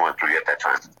electricity going through you at that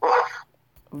time. Ugh.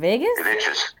 Vegas? It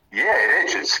itches. Yeah, it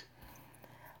itches.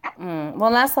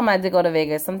 Well, last time I did go to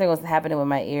Vegas, something was happening with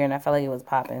my ear, and I felt like it was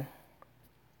popping.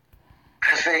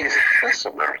 Vegas, that's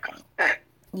America.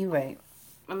 You right.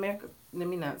 America. Let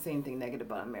me not say anything negative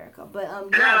about America, but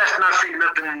let's not say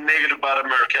nothing negative about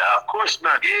America. Of course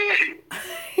not. Yeah.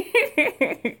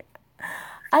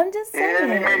 I'm just Yeah,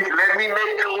 saying. let me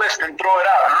make the list and throw it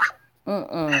out, huh?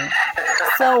 Mm-mm.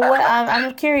 So what?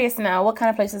 I'm curious now. What kind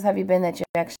of places have you been that you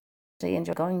actually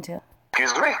enjoy going to?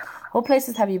 Excuse me? What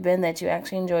places have you been that you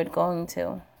actually enjoyed going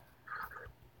to?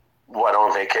 What,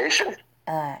 on vacation?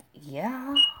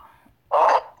 Yeah.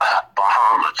 Oh,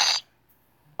 Bahamas.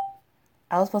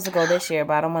 I was supposed to go this year,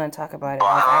 but I don't want to talk about it.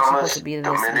 I was actually supposed to Bahamas, be there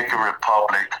this week. Dominican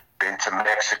Republic, been to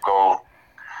Mexico,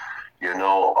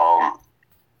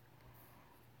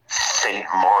 St.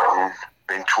 Martin,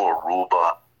 been to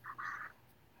Aruba.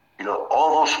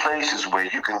 All those places where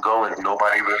you can go and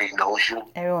nobody really knows you.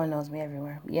 Everyone knows me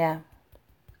everywhere. Yeah.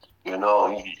 You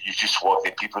just walk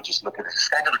in, people just look at this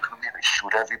guy gonna come in and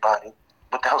shoot everybody.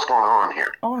 What the hell's going on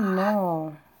here? Oh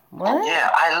no. What?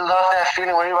 Yeah, I love that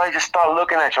feeling when everybody just start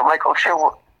looking at you. I'm like, oh shit,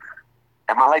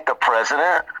 am I like the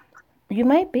president? You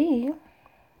might be.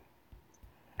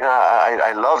 Yeah,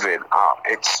 I love it. I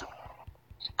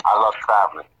love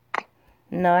traveling.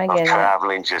 No, I Love get it.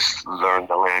 traveling, just learn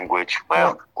the language.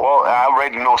 Well, I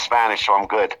already know Spanish, so I'm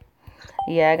good.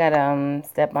 Yeah, I gotta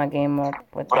step my game up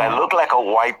with But that. I look like a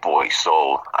white boy,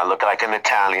 so I look like an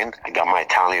Italian. I got my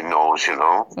Italian nose,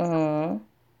 Mm-hmm.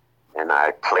 and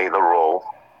I play the role.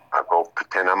 I go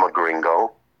pretend I'm a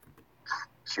gringo.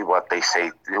 See what they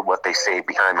say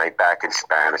behind my back in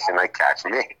Spanish, and I catch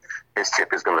him. Hey, his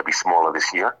tip is gonna be smaller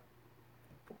this year.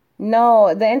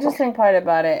 No, the interesting part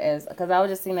about it is because I was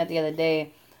just seeing that the other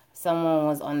day. Someone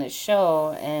was on this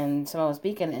show and someone was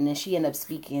speaking, and then she ended up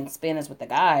speaking Spanish with the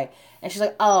guy, and she's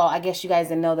like, "Oh, I guess you guys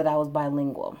didn't know that I was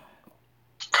bilingual."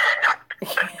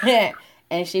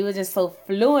 And she was just so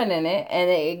fluent in it, and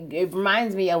it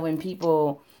reminds me of when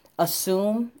people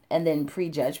assume and then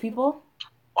prejudge people.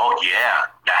 Oh yeah,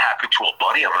 that happened to a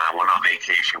buddy of mine when on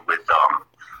vacation with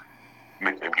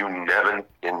you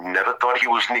never thought he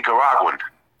was Nicaraguan.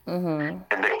 Mm-hmm.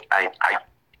 And I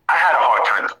had a hard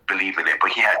time believing it,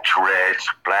 but he had dreads,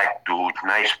 black dude,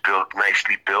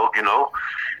 nicely built,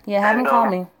 Yeah, have him call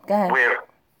me. Go ahead. Where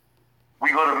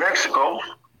we go to Mexico,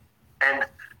 and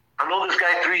I know this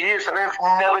guy 3 years, and I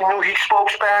never knew he spoke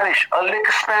Spanish, a lick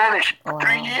of Spanish, for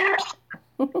 3 years.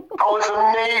 I was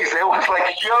amazed. It was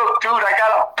like, yo, dude, I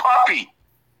got a puppy.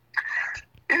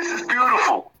 This is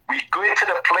beautiful. We go into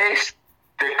the place,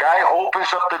 the guy opens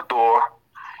up the door,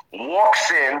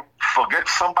 walks in,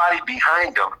 forgets somebody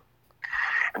behind him,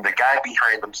 and the guy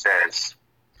behind him says,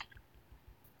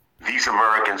 these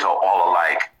Americans are all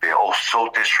alike. They're all so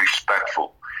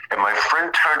disrespectful. And my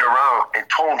friend turned around and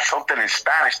told him something in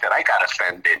Spanish that I got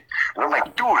offended. And I'm like,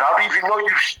 dude, how do you even know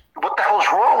what the hell's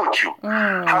wrong with you?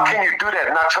 How can you do that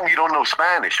and not tell me you don't know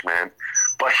Spanish, man?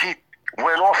 But he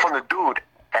went off on the dude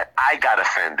and I got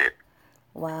offended.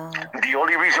 Wow. The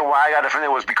only reason why I got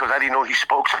offended was because I didn't know he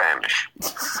spoke Spanish.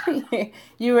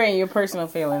 You were in your personal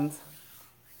feelings.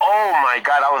 Oh my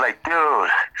God. I was like, dude,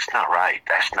 it's not right.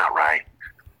 That's not right.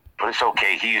 But it's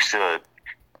okay. He used to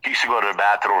go to the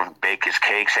bathroom and bake his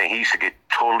cakes, and he used to get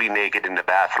totally naked in the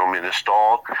bathroom in the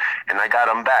stall. And I got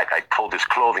him back. I pulled his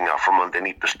clothing out from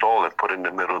underneath the stall and put it in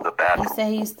the middle of the bathroom. You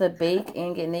say he used to bake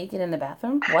and get naked in the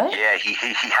bathroom? What? Yeah, he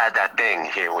had that thing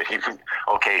here. If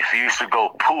he used to go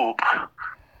poop,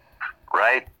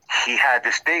 right? He had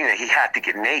this thing that he had to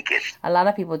get naked. A lot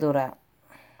of people do that.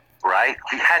 Right?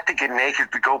 He had to get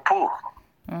naked to go poop.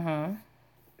 Mm-hmm.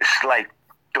 It's like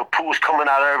the pool's coming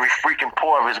out of every freaking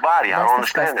pore of his body. I don't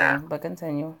understand that. But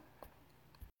continue.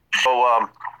 So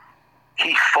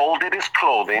he folded his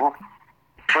clothing,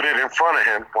 put it in front of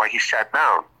him while he sat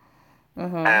down.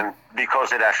 Mm-hmm. And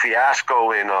because of that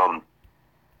fiasco in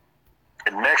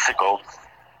Mexico,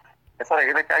 I thought,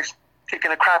 hey, that guy's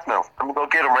taking a crap now. I'm gonna go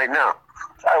get him right now.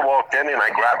 So I walked in and I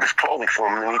grabbed his clothing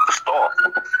from him underneath the stall,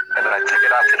 and then I took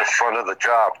it out to the front of the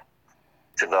job,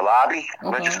 to the lobby,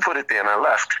 and I just put it there and I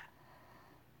left.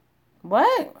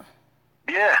 What?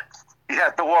 Yeah. He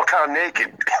had to walk out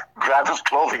naked, grab his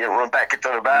clothing, and run back into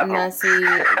the bathroom. Now, see,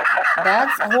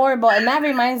 that's horrible. And that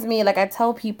reminds me, like I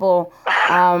tell people,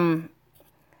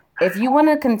 if you want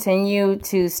to continue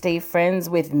to stay friends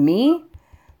with me,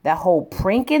 that whole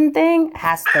pranking thing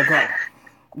has to go.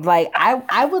 Like,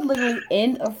 I would literally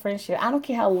end a friendship. I don't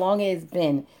care how long it has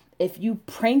been. If you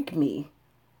prank me,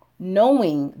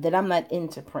 knowing that I'm not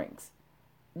into pranks.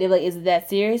 They're like, is it that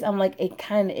serious? I'm like, it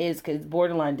kind of is because it's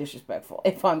borderline disrespectful.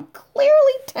 If I'm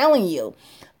clearly telling you,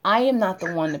 I am not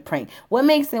the one to prank. What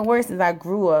makes it worse is I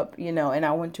grew up, and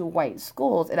I went to white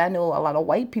schools. And I know a lot of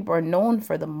white people are known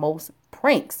for the most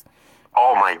pranks.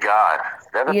 Oh, my God.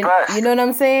 They're the best. You know what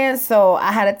I'm saying? So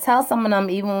I had to tell some of them,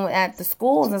 even at the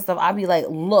schools and stuff, I'd be like,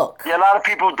 look. Yeah, a lot of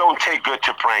people don't take good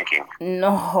to pranking.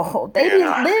 No. They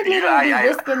literally be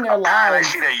risking their lives. I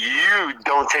see that you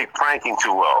don't take pranking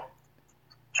too well.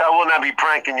 So I will not be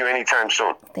pranking you anytime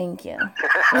soon. Thank you. No,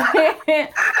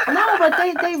 but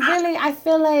they really, I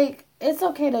feel like it's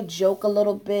okay to joke a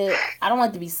little bit. I don't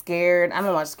like to be scared. I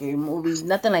don't watch scary movies,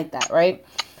 nothing like that, right?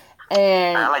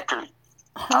 And I like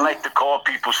to call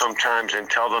people sometimes and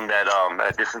tell them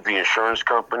that this is the insurance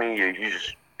company. You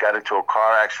just got into a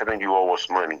car accident. You owe us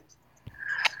money.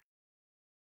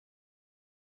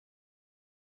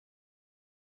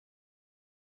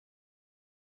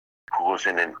 Who was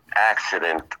in an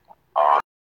accident?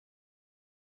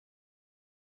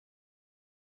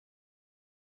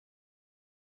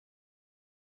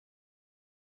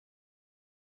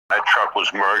 That truck was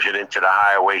merging into the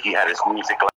highway. He had his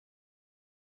music.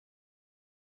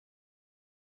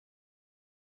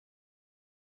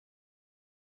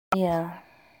 yeah.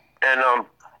 And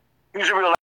he's a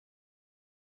real.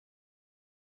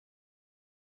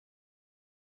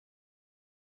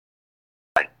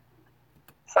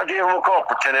 So I gave him a call,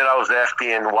 pretended I was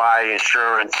FDNY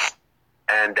insurance,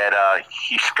 and that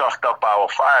he scuffed up our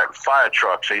fire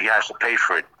truck, so he has to pay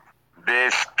for it.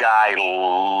 This guy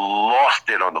lost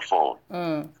it on the phone,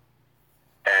 and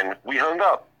we hung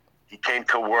up. He came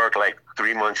to work like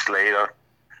 3 months later.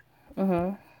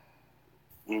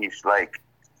 He's like,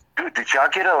 "Dude, did y'all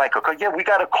get yeah, we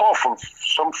got a call from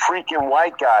some freaking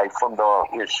white guy from the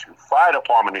fire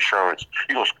department insurance."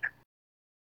 He goes,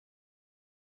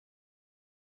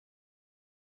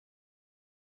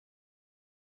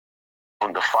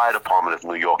 "From the fire department of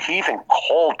New York." He even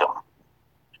called them.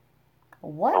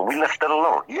 What? And we left it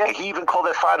alone. Yeah, he even called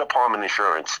that fire department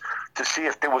insurance to see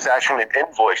if there was actually an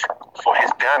invoice for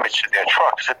his damage to their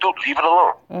truck. I said, "Dude, leave it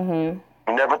alone."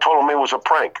 He never told him it was a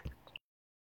prank.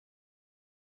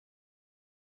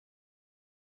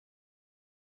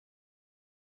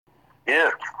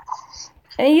 Yeah.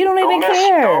 And you don't even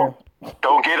care.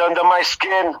 Don't get under my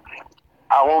skin.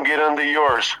 I won't get under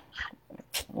yours.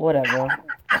 Whatever.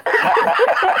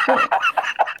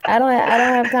 I don't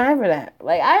have time for that.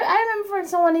 Like I remember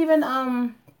someone even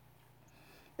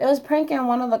they was pranking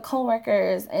one of the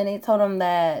coworkers and they told them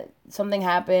that something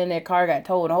happened, their car got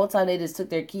towed. The whole time they just took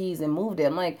their keys and moved it.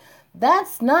 I'm like,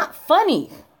 that's not funny.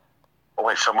 Oh,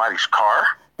 wait, somebody's car?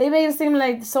 They made it seem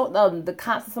like the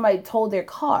cops somebody towed their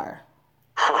car.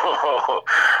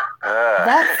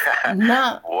 That's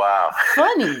not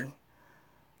funny.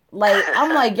 Like,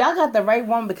 I'm like, y'all got the right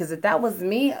one, because if that was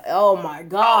me, oh my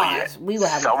gosh, we would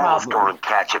have a problem. Someone's going to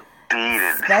catch a beating.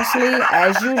 Especially,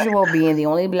 as usual, being the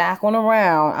only black one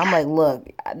around. I'm like, look,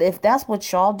 if that's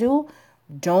what y'all do,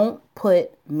 don't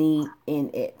put me in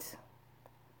it.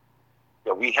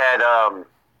 Yeah, we had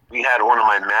one of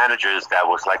my managers that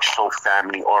was like so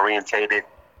family orientated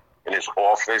in his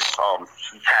office.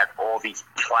 He had all these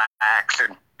plaques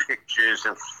and pictures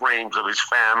and frames of his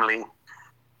family.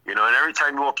 You know, and every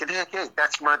time you walk in, hey,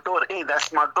 that's my daughter. Hey,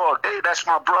 that's my dog. Hey, that's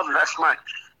my brother. That's my,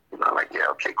 like, yeah,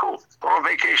 okay, cool. Go on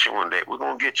vacation one day. We're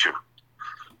going to get you.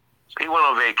 So he went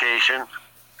on vacation.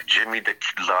 Jimmy, the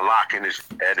lock at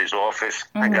his office.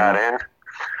 I got in.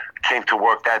 Came to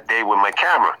work that day with my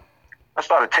camera. I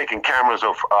started taking cameras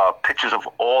of pictures of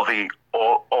all his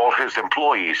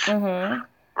employees.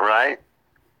 Right?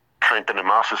 Printed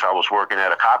them out since I was working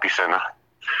at a copy center.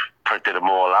 Printed them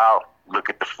all out. Look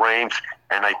at the frames,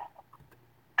 and I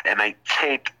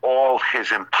taped all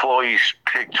his employees'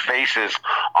 faces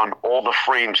on all the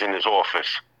frames in his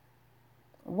office.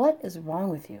 What is wrong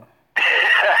with you?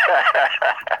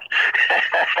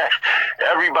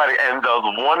 Everybody, and the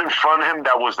one in front of him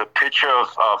that was the picture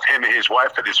of him and his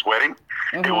wife at his wedding,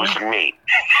 it was me.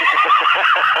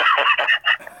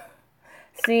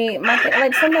 See,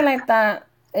 like something like that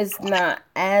is not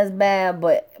as bad,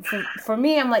 but for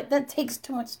me, I'm like, that takes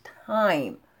too much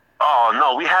time. Oh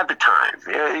no, we had the time.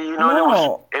 You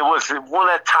know, it was one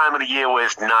of that time of the year where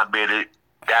it's not that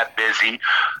busy.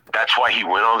 That's why he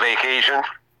went on vacation.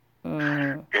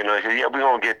 You know, he said, yeah, we're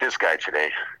gonna get this guy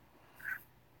today.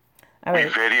 We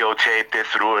videotaped it,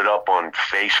 threw it up on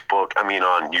Facebook. I mean,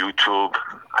 on YouTube.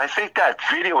 I think that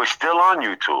video is still on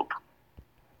YouTube.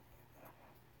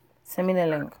 Send me the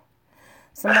link.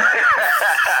 Send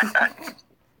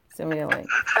me the link.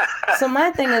 So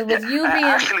my thing is, with you being...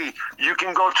 Actually, you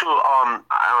can go to on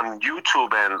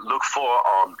YouTube and look for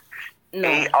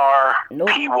ARPY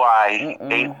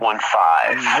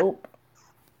 815. Nope.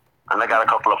 And I got a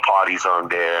couple of parties on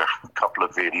there, a couple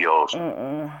of videos.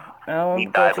 I don't Me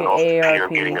diving off the pier,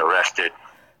 getting arrested.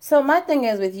 So my thing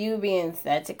is, with you being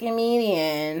such a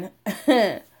comedian,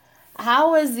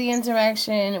 how is the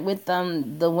interaction with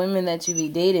the women that you be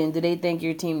dating? Do they think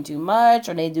your team too much,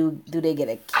 or do they get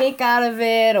a kick out of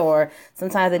it, or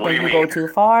sometimes they think you go too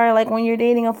far, like when you're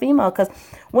dating a female? Because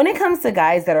when it comes to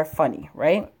guys that are funny,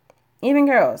 right? Even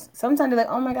girls. Sometimes they're like,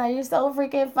 oh my God, you're so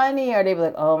freaking funny. Or they be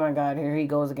like, oh my God, here he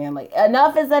goes again. Like,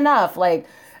 enough is enough. Like,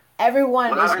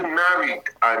 everyone Well, is. I've been married.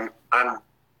 I'm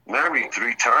married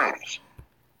 3 times.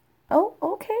 Oh,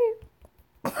 okay.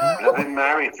 I've been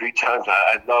married 3 times.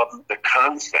 I love the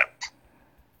concept.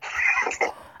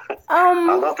 I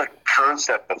Um, love the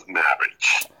concept of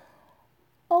marriage.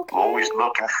 I'm okay. always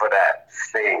looking for that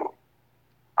thing.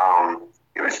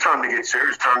 It's time to get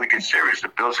serious. Time to get serious. The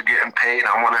bills are getting paid.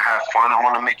 I want to have fun. I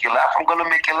want to make you laugh. I'm gonna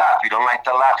make you laugh. You don't like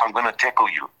to laugh, I'm gonna tickle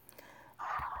you.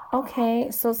 Okay,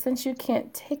 so since you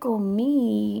can't tickle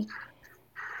me,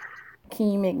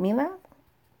 can you make me laugh?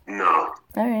 No,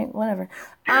 All right, whatever.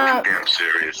 you're too damn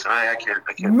serious. I can't.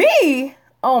 I can't. Me?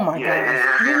 Oh my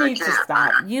Yeah, gosh. You I need to can't.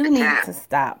 stop. You I need can't. to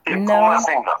stop. Here, pull my No.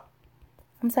 finger.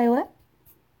 I'm sorry, what?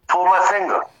 Pull my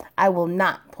finger. I will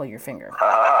not pull your finger.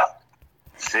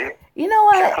 See? You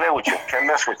know Can't what? play with you. Can't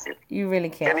mess with you. You really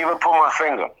Can't can't. even pull my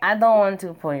finger. I don't want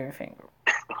to pull your finger.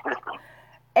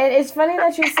 And it's funny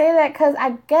that you say that because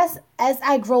I guess as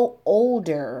I grow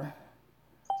older,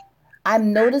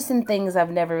 I'm noticing things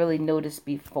I've never really noticed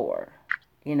before.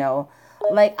 You know,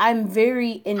 like I'm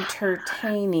very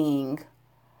entertaining.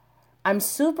 I'm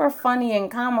super funny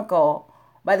and comical,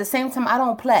 but at the same time, I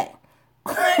don't play.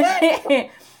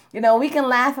 You know, we can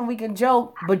laugh and we can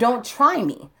joke, but don't try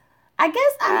me. I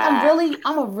guess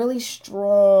I'm a really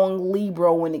strong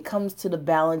Libra when it comes to the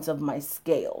balance of my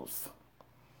scales.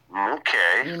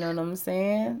 Okay. You know what I'm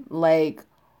saying? Like,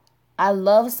 I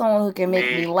love someone who can make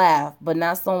me laugh, but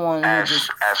not someone who just.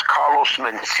 As Carlos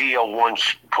Mencia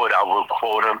once put, I will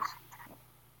quote him: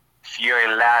 "If you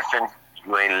ain't laughing,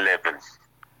 you ain't living."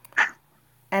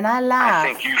 And I laugh.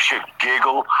 I think you should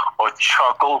giggle or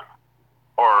chuckle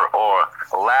or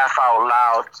laugh out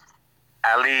loud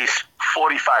at least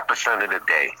 45% of the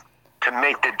day to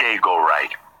make the day go right.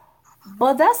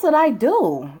 But that's what I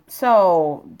do.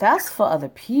 So that's for other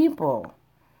people.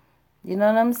 You know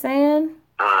what I'm saying?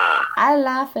 I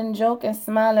laugh and joke and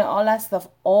smile and all that stuff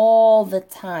all the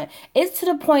time. It's to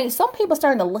the point some people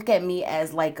starting to look at me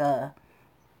as like a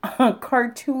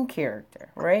cartoon character,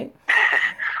 right?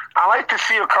 I like to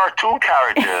see a cartoon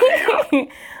character.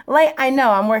 Like, I know,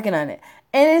 I'm working on it.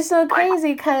 And it's so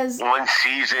crazy because... One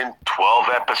season, 12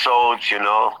 episodes,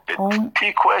 the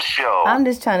T-Quest show. I'm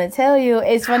just trying to tell you.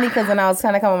 It's funny because when I was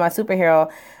trying to come with my superhero,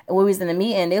 when we was in the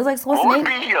meeting, they was like, so what's what the would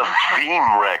name? be your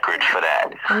theme record for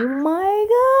that? Oh my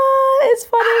God. It's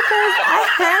funny because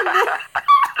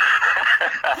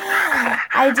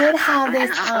I did have this...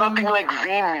 There's nothing like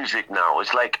theme music now.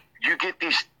 It's like you get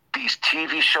these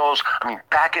TV shows. I mean,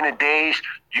 back in the days,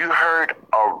 you heard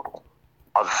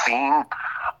a theme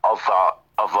of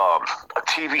a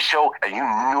TV show, and you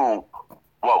knew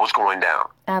what was going down.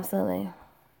 Absolutely.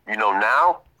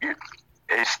 Now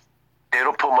they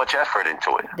don't put much effort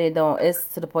into it. They don't. It's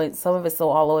to the point. Some of it's so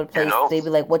all over the place. You know? They be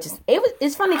like, "What just?"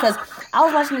 It's funny because I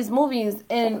was watching these movies,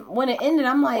 and when it ended,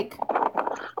 I'm like,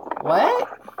 "What?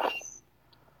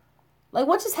 Like,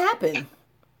 what just happened?"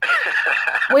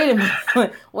 Wait a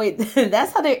minute. Wait,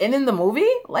 that's how they're ending the movie?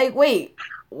 Like, wait,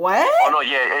 what? Oh no,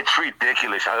 yeah, it's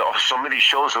ridiculous. So many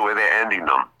shows the way they're ending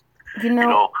them.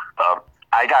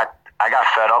 I got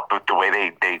fed up with the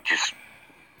way they just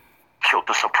killed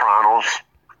the Sopranos.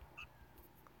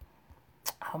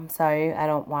 I'm sorry, I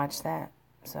don't watch that.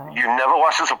 So you never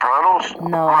watched the Sopranos?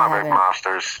 No, I haven't.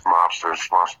 Mobsters.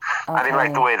 Okay. I didn't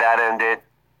like the way that ended.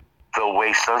 The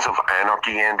way Sons of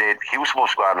Anarchy ended. He was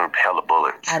supposed to go out and peel the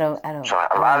bullets. I don't. So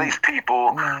a lot of these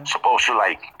people supposed to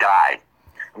die.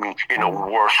 I mean, in a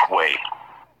worse way.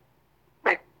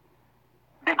 They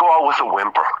go out with a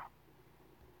whimper.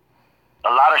 A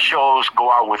lot of shows go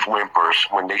out with whimpers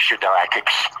when they should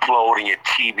explode and your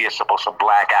TV is supposed to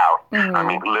black out. Mm-hmm. I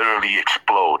mean, literally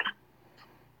explode.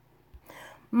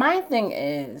 My thing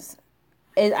is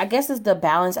I guess it's the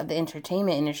balance of the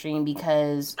entertainment industry,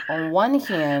 because on one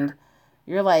hand,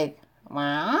 you're like,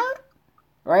 what?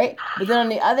 Right? But then on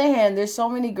the other hand, there's so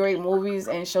many great movies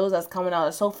and shows that's coming out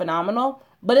that's so phenomenal.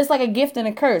 But it's like a gift and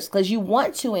a curse because you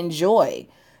want to enjoy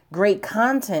great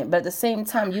content, but at the same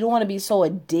time, you don't want to be so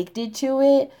addicted to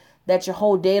it that your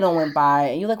whole day don't went by.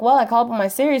 And you're like, well, I caught up on my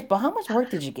series, but how much work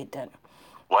did you get done?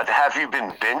 What have you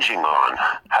been binging on?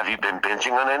 Have you been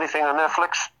binging on anything on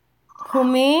Netflix? Who,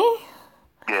 me?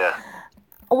 Yeah.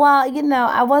 Well,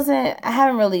 I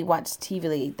haven't really watched TV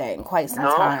like that in quite some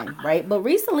time, right? But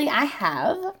recently I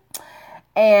have.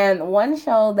 And one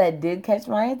show that did catch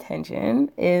my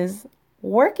attention is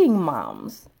Working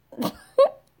Moms.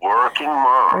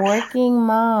 Working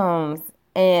Moms.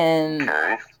 And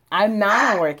I'm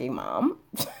not a working mom.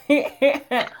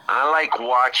 I like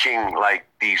watching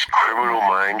these Criminal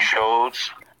Mind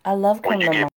shows. I love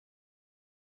Criminal Mind.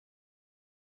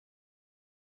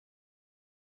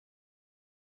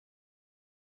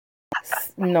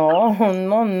 No,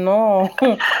 no, no,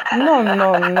 no,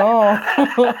 no, no.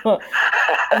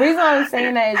 The reason I'm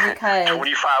saying that is because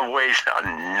 25 ways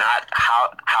not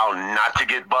how not to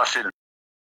get busted.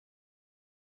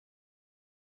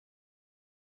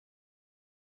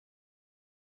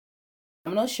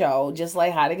 criminal show, just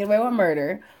like How to Get Away with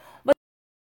Murder. But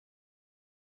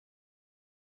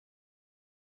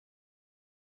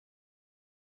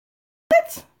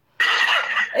what?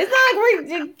 It's not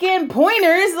great getting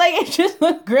pointers. Like it's just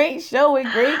a great show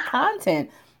with great content.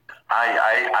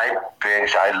 I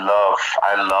binge. I love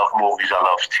movies. I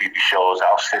love TV shows.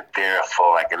 I'll sit there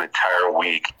for like an entire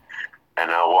week and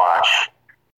I'll watch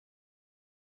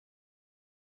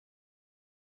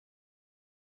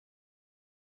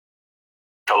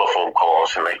telephone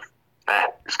calls and like,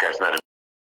 this guy's not.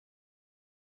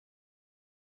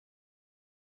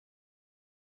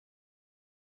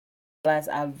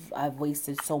 I've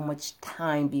wasted so much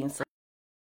time being so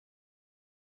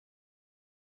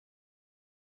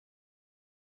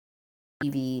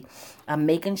TV. I'm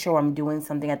making sure I'm doing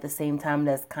something at the same time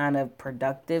that's kind of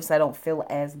productive so I don't feel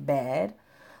as bad.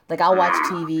 Like I'll watch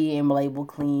TV and like will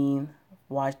clean,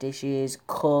 wash dishes,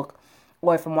 cook.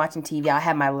 Or if I'm watching TV, I'll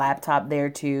have my laptop there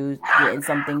too, getting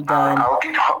something done. I'll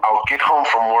get home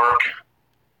from work.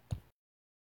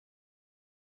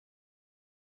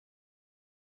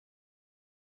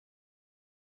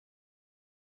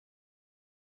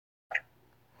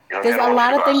 There's a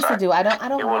lot of things to Outside. do. I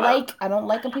don't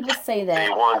like when people say They that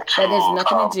want to. that there's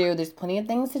nothing to do. There's plenty of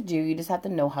things to do. You just have to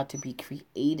know how to be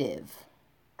creative.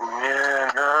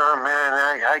 Yeah, no,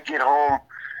 man. I get home.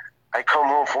 I come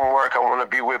home from work. I want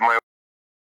to be with my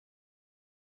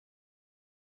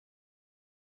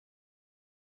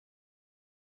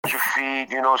your feet.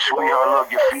 Sweetheart,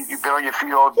 look, your feet. You've been on your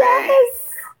feet all day.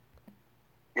 Yes.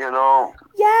 You know,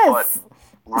 but Yes.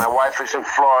 my wife is in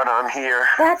Florida. I'm here.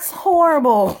 That's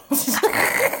horrible.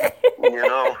 You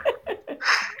know,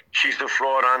 she's in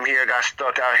Florida. I'm here. Got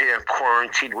stuck out here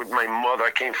quarantined with my mother.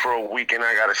 I came for a week and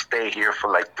I got to stay here for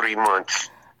like 3 months.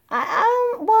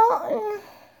 Well,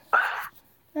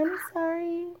 I'm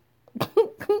sorry.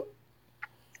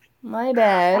 My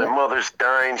bad. My mother's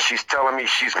dying. She's telling me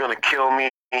she's going to kill me.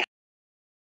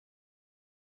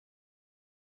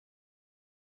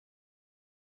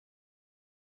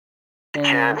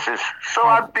 Chances. So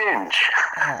I binge.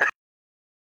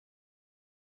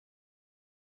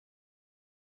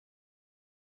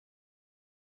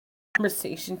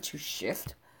 Conversation to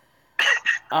shift.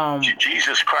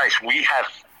 Jesus Christ, we have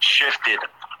shifted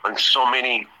on so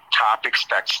many topics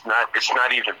it's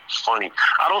not even funny.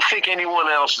 I don't think anyone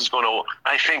else is going to.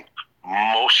 I think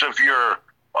most of your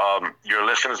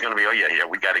listeners are going to be, oh yeah,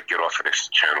 we got to get off of this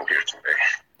channel here today.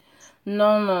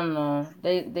 No, no, no.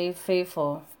 They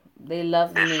faithful. They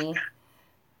love me.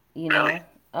 You know.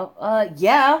 Really?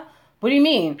 Yeah. What do you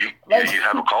mean? You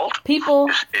have a cult? People.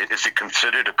 Is it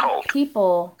considered a cult?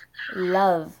 People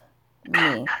love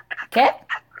me. Okay.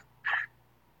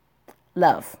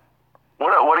 Love.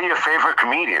 What are your favorite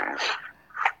comedians?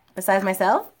 Besides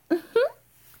myself?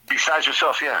 Besides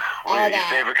yourself, yeah. What are your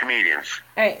favorite comedians?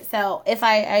 All right, so if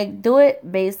I do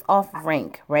it based off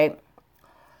rank, right?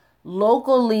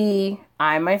 Locally,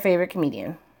 I'm my favorite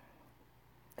comedian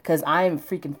because I am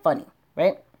freaking funny,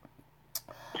 right?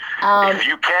 If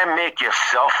you can't make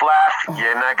yourself laugh,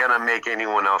 you're not gonna make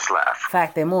anyone else laugh.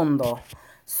 Fact de mundo.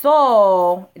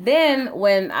 So then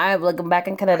when I'm back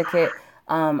in Connecticut,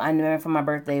 I remember for my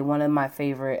birthday, one of my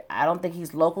favorite, I don't think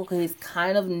he's local because he's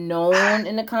kind of known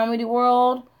in the comedy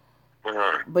world,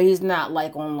 but he's not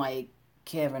like on like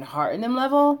Kevin Hart in them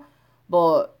level.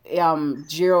 But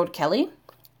Gerald Kelly.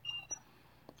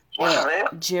 What's his name?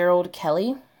 Gerald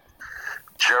Kelly.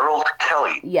 Gerald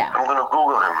Kelly. Yeah. I'm gonna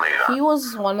Google him later. He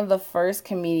was one of the first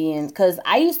comedians because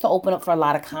I used to open up for a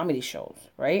lot of comedy shows,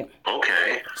 right?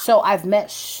 Okay. So I've met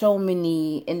so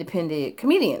many independent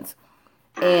comedians.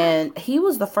 And he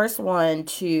was the first one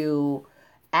to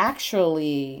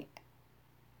actually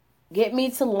get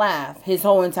me to laugh his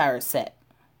whole entire set.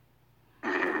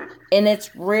 And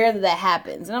it's rare that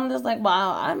happens. And I'm just like,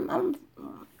 wow, I'm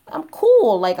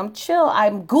cool. Like I'm chill.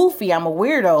 I'm goofy. I'm a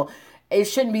weirdo. It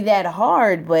shouldn't be that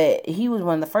hard, but he was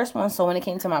one of the first ones. So when it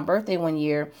came to my birthday one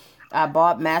year, I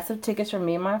bought massive tickets for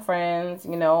me and my friends,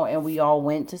 and we all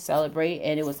went to celebrate.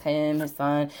 And it was him, his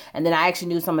son. And then I actually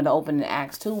knew some of the opening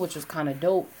acts too, which was kind of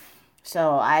dope.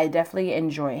 So I definitely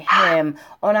enjoy him.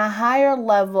 On a higher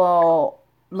level,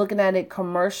 looking at it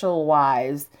commercial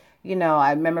wise, I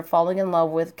remember falling in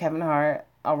love with Kevin Hart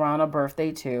around a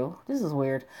birthday too. This is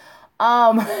weird.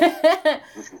 And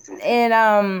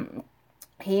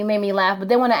He made me laugh. But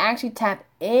then when I actually tap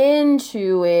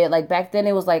into it, like back then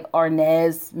it was like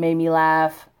Arnez made me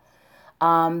laugh.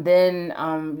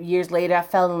 Then years later I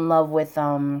fell in love with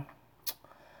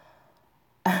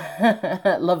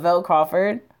Lavelle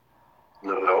Crawford.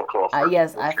 No, Crawford.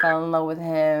 Yes, I Okay. fell in love with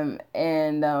him,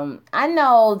 and I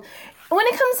know when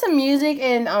it comes to music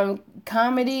and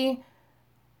comedy,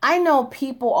 I know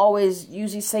people always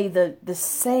usually say the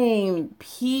same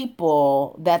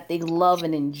people that they love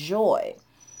and enjoy.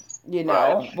 You Right.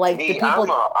 know, like the Me, I'm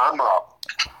people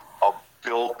a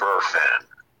Bill Burr fan.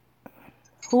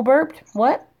 who burped.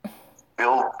 What?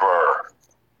 Bill Burr.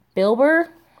 Bilber?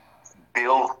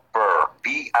 Bill Burr.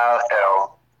 Billburr.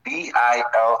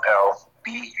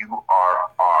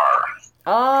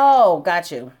 Oh,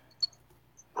 got you.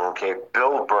 Okay,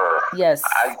 Bill Burr. Yes,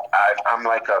 I'm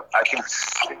like I can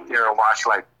sit there and watch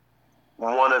like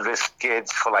one of his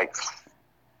skits for like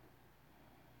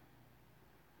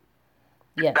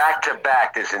yes, back to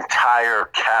back this entire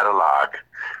catalog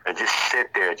and just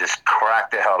sit there, just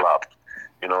crack the hell up,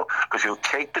 because he'll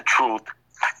take the truth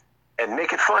and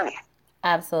make it funny.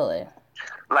 absolutely.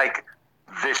 Like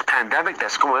this pandemic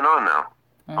that's going on now,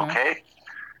 Hmm. okay?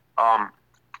 Um,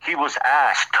 he was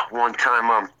asked one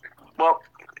time, well,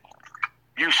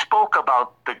 you spoke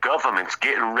about the government's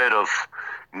getting rid of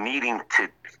needing to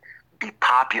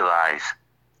depopulize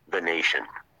the nation.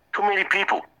 Too many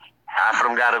people. Half of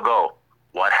them got to go.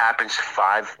 What happens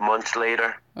 5 months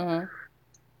later? Hmm.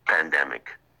 Pandemic.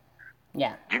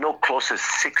 Yeah. You know, close to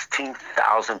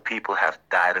 16,000 people have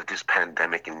died of this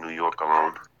pandemic in New York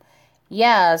alone.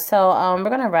 Yeah, so we're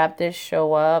gonna wrap this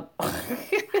show up.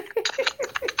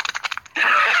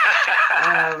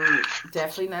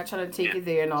 Definitely not trying to take it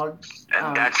there and all.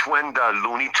 And that's when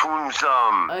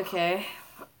Okay.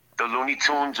 the Looney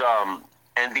Tunes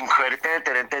ending credit.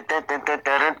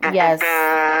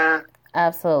 Yes,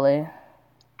 absolutely.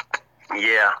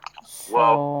 Yeah.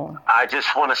 Well, So, I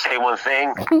just want to say one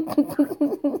thing.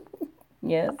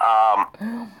 yes.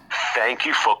 Thank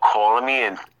you for calling me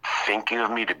and thinking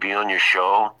of me to be on your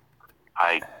show.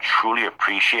 I truly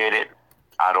appreciate it.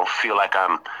 I don't feel like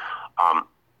I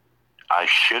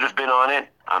should have been on it.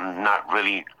 I'm not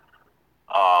really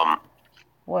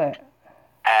What?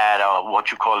 at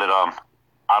what you call it.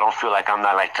 I don't feel like I'm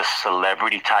not like the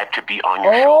celebrity type to be on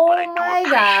your show, but I Oh do my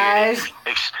appreciate gosh.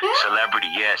 it. Celebrity,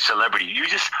 yeah, celebrity.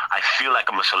 I feel like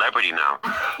I'm a celebrity now.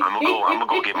 I'm gonna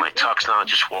go get my tux now and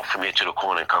just walk from here to the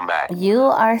corner and come back. You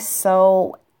are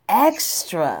so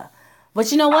extra.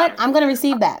 But you know what? I'm going to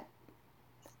receive that.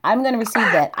 I'm going to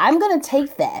receive that. I'm going to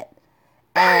take that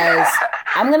as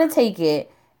I'm going to take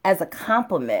it as a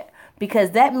compliment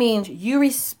because that means you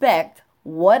respect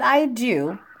what I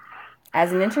do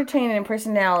as an entertainer and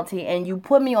personality and you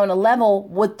put me on a level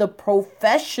with the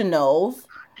professionals.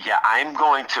 Yeah, I'm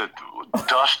going to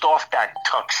dust off that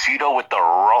tuxedo with the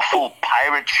ruffled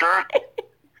pirate shirt,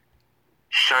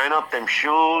 shine up them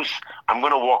shoes. I'm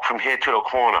going to walk from here to the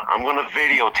corner. I'm going to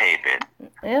videotape it.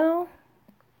 You know?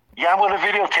 Yeah, I'm going to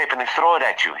videotape it and throw it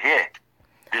at you. Here.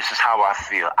 This is how I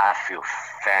feel. I feel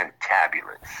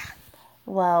fantabulous.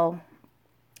 Well,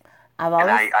 I've And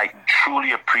always... I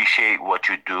truly appreciate what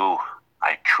you do.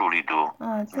 I truly do. Oh,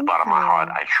 From the thank bottom of my heart,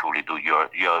 you. I truly do.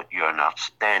 You're an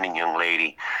outstanding young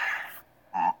lady.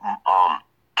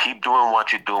 Keep doing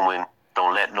what you're doing.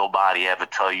 Don't let nobody ever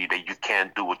tell you that you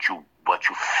can't do what you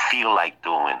feel like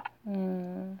doing.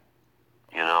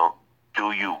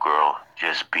 Do you, girl?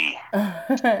 Just be.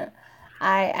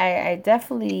 I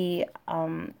definitely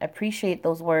appreciate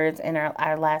those words in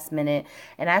our last minute.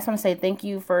 And I just want to say thank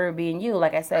you for being you.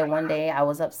 Like I said, one day I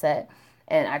was upset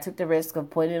and I took the risk of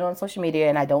putting it on social media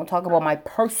and I don't talk about my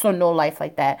personal life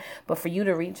like that. But for you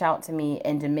to reach out to me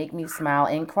and to make me smile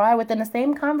and cry within the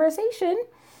same conversation.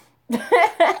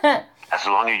 As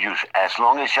long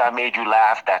as I made you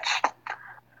laugh, that's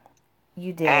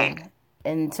You hey. did.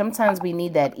 And sometimes we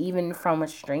need that even from a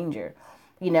stranger.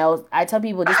 You know, I tell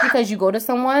people just because you go to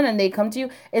someone and they come to you,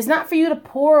 it's not for you to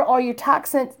pour all your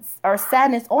toxins or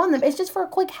sadness on them. It's just for a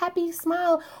quick happy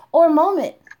smile or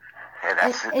moment. Yeah, And,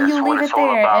 that's it. and That's you what leave it's it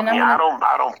all there. about. And I'm Yeah, gonna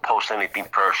I don't post anything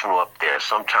personal up there.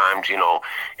 Sometimes,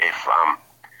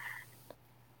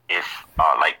 if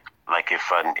like if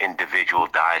an individual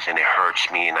dies and it hurts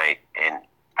me and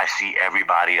I see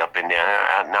everybody up in there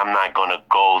and I'm not gonna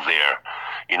go there.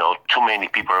 Too many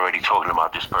people are already talking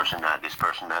about this person not, this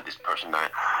person not, this person not.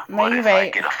 no, But you're if I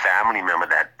right. get a family member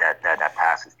that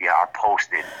passes, yeah, I'll post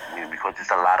it because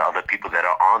there's a lot of other people that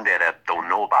are on there that don't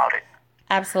know about it.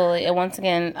 Absolutely. And once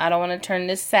again, I don't want to turn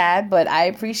this sad, but I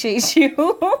appreciate you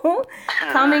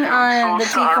coming on I'm the so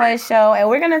T sorry. Quest show. And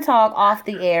we're going to talk off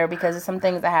the air because there's some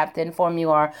things I have to inform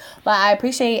you are. But I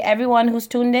appreciate everyone who's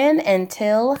tuned in.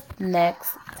 Until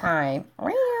next time.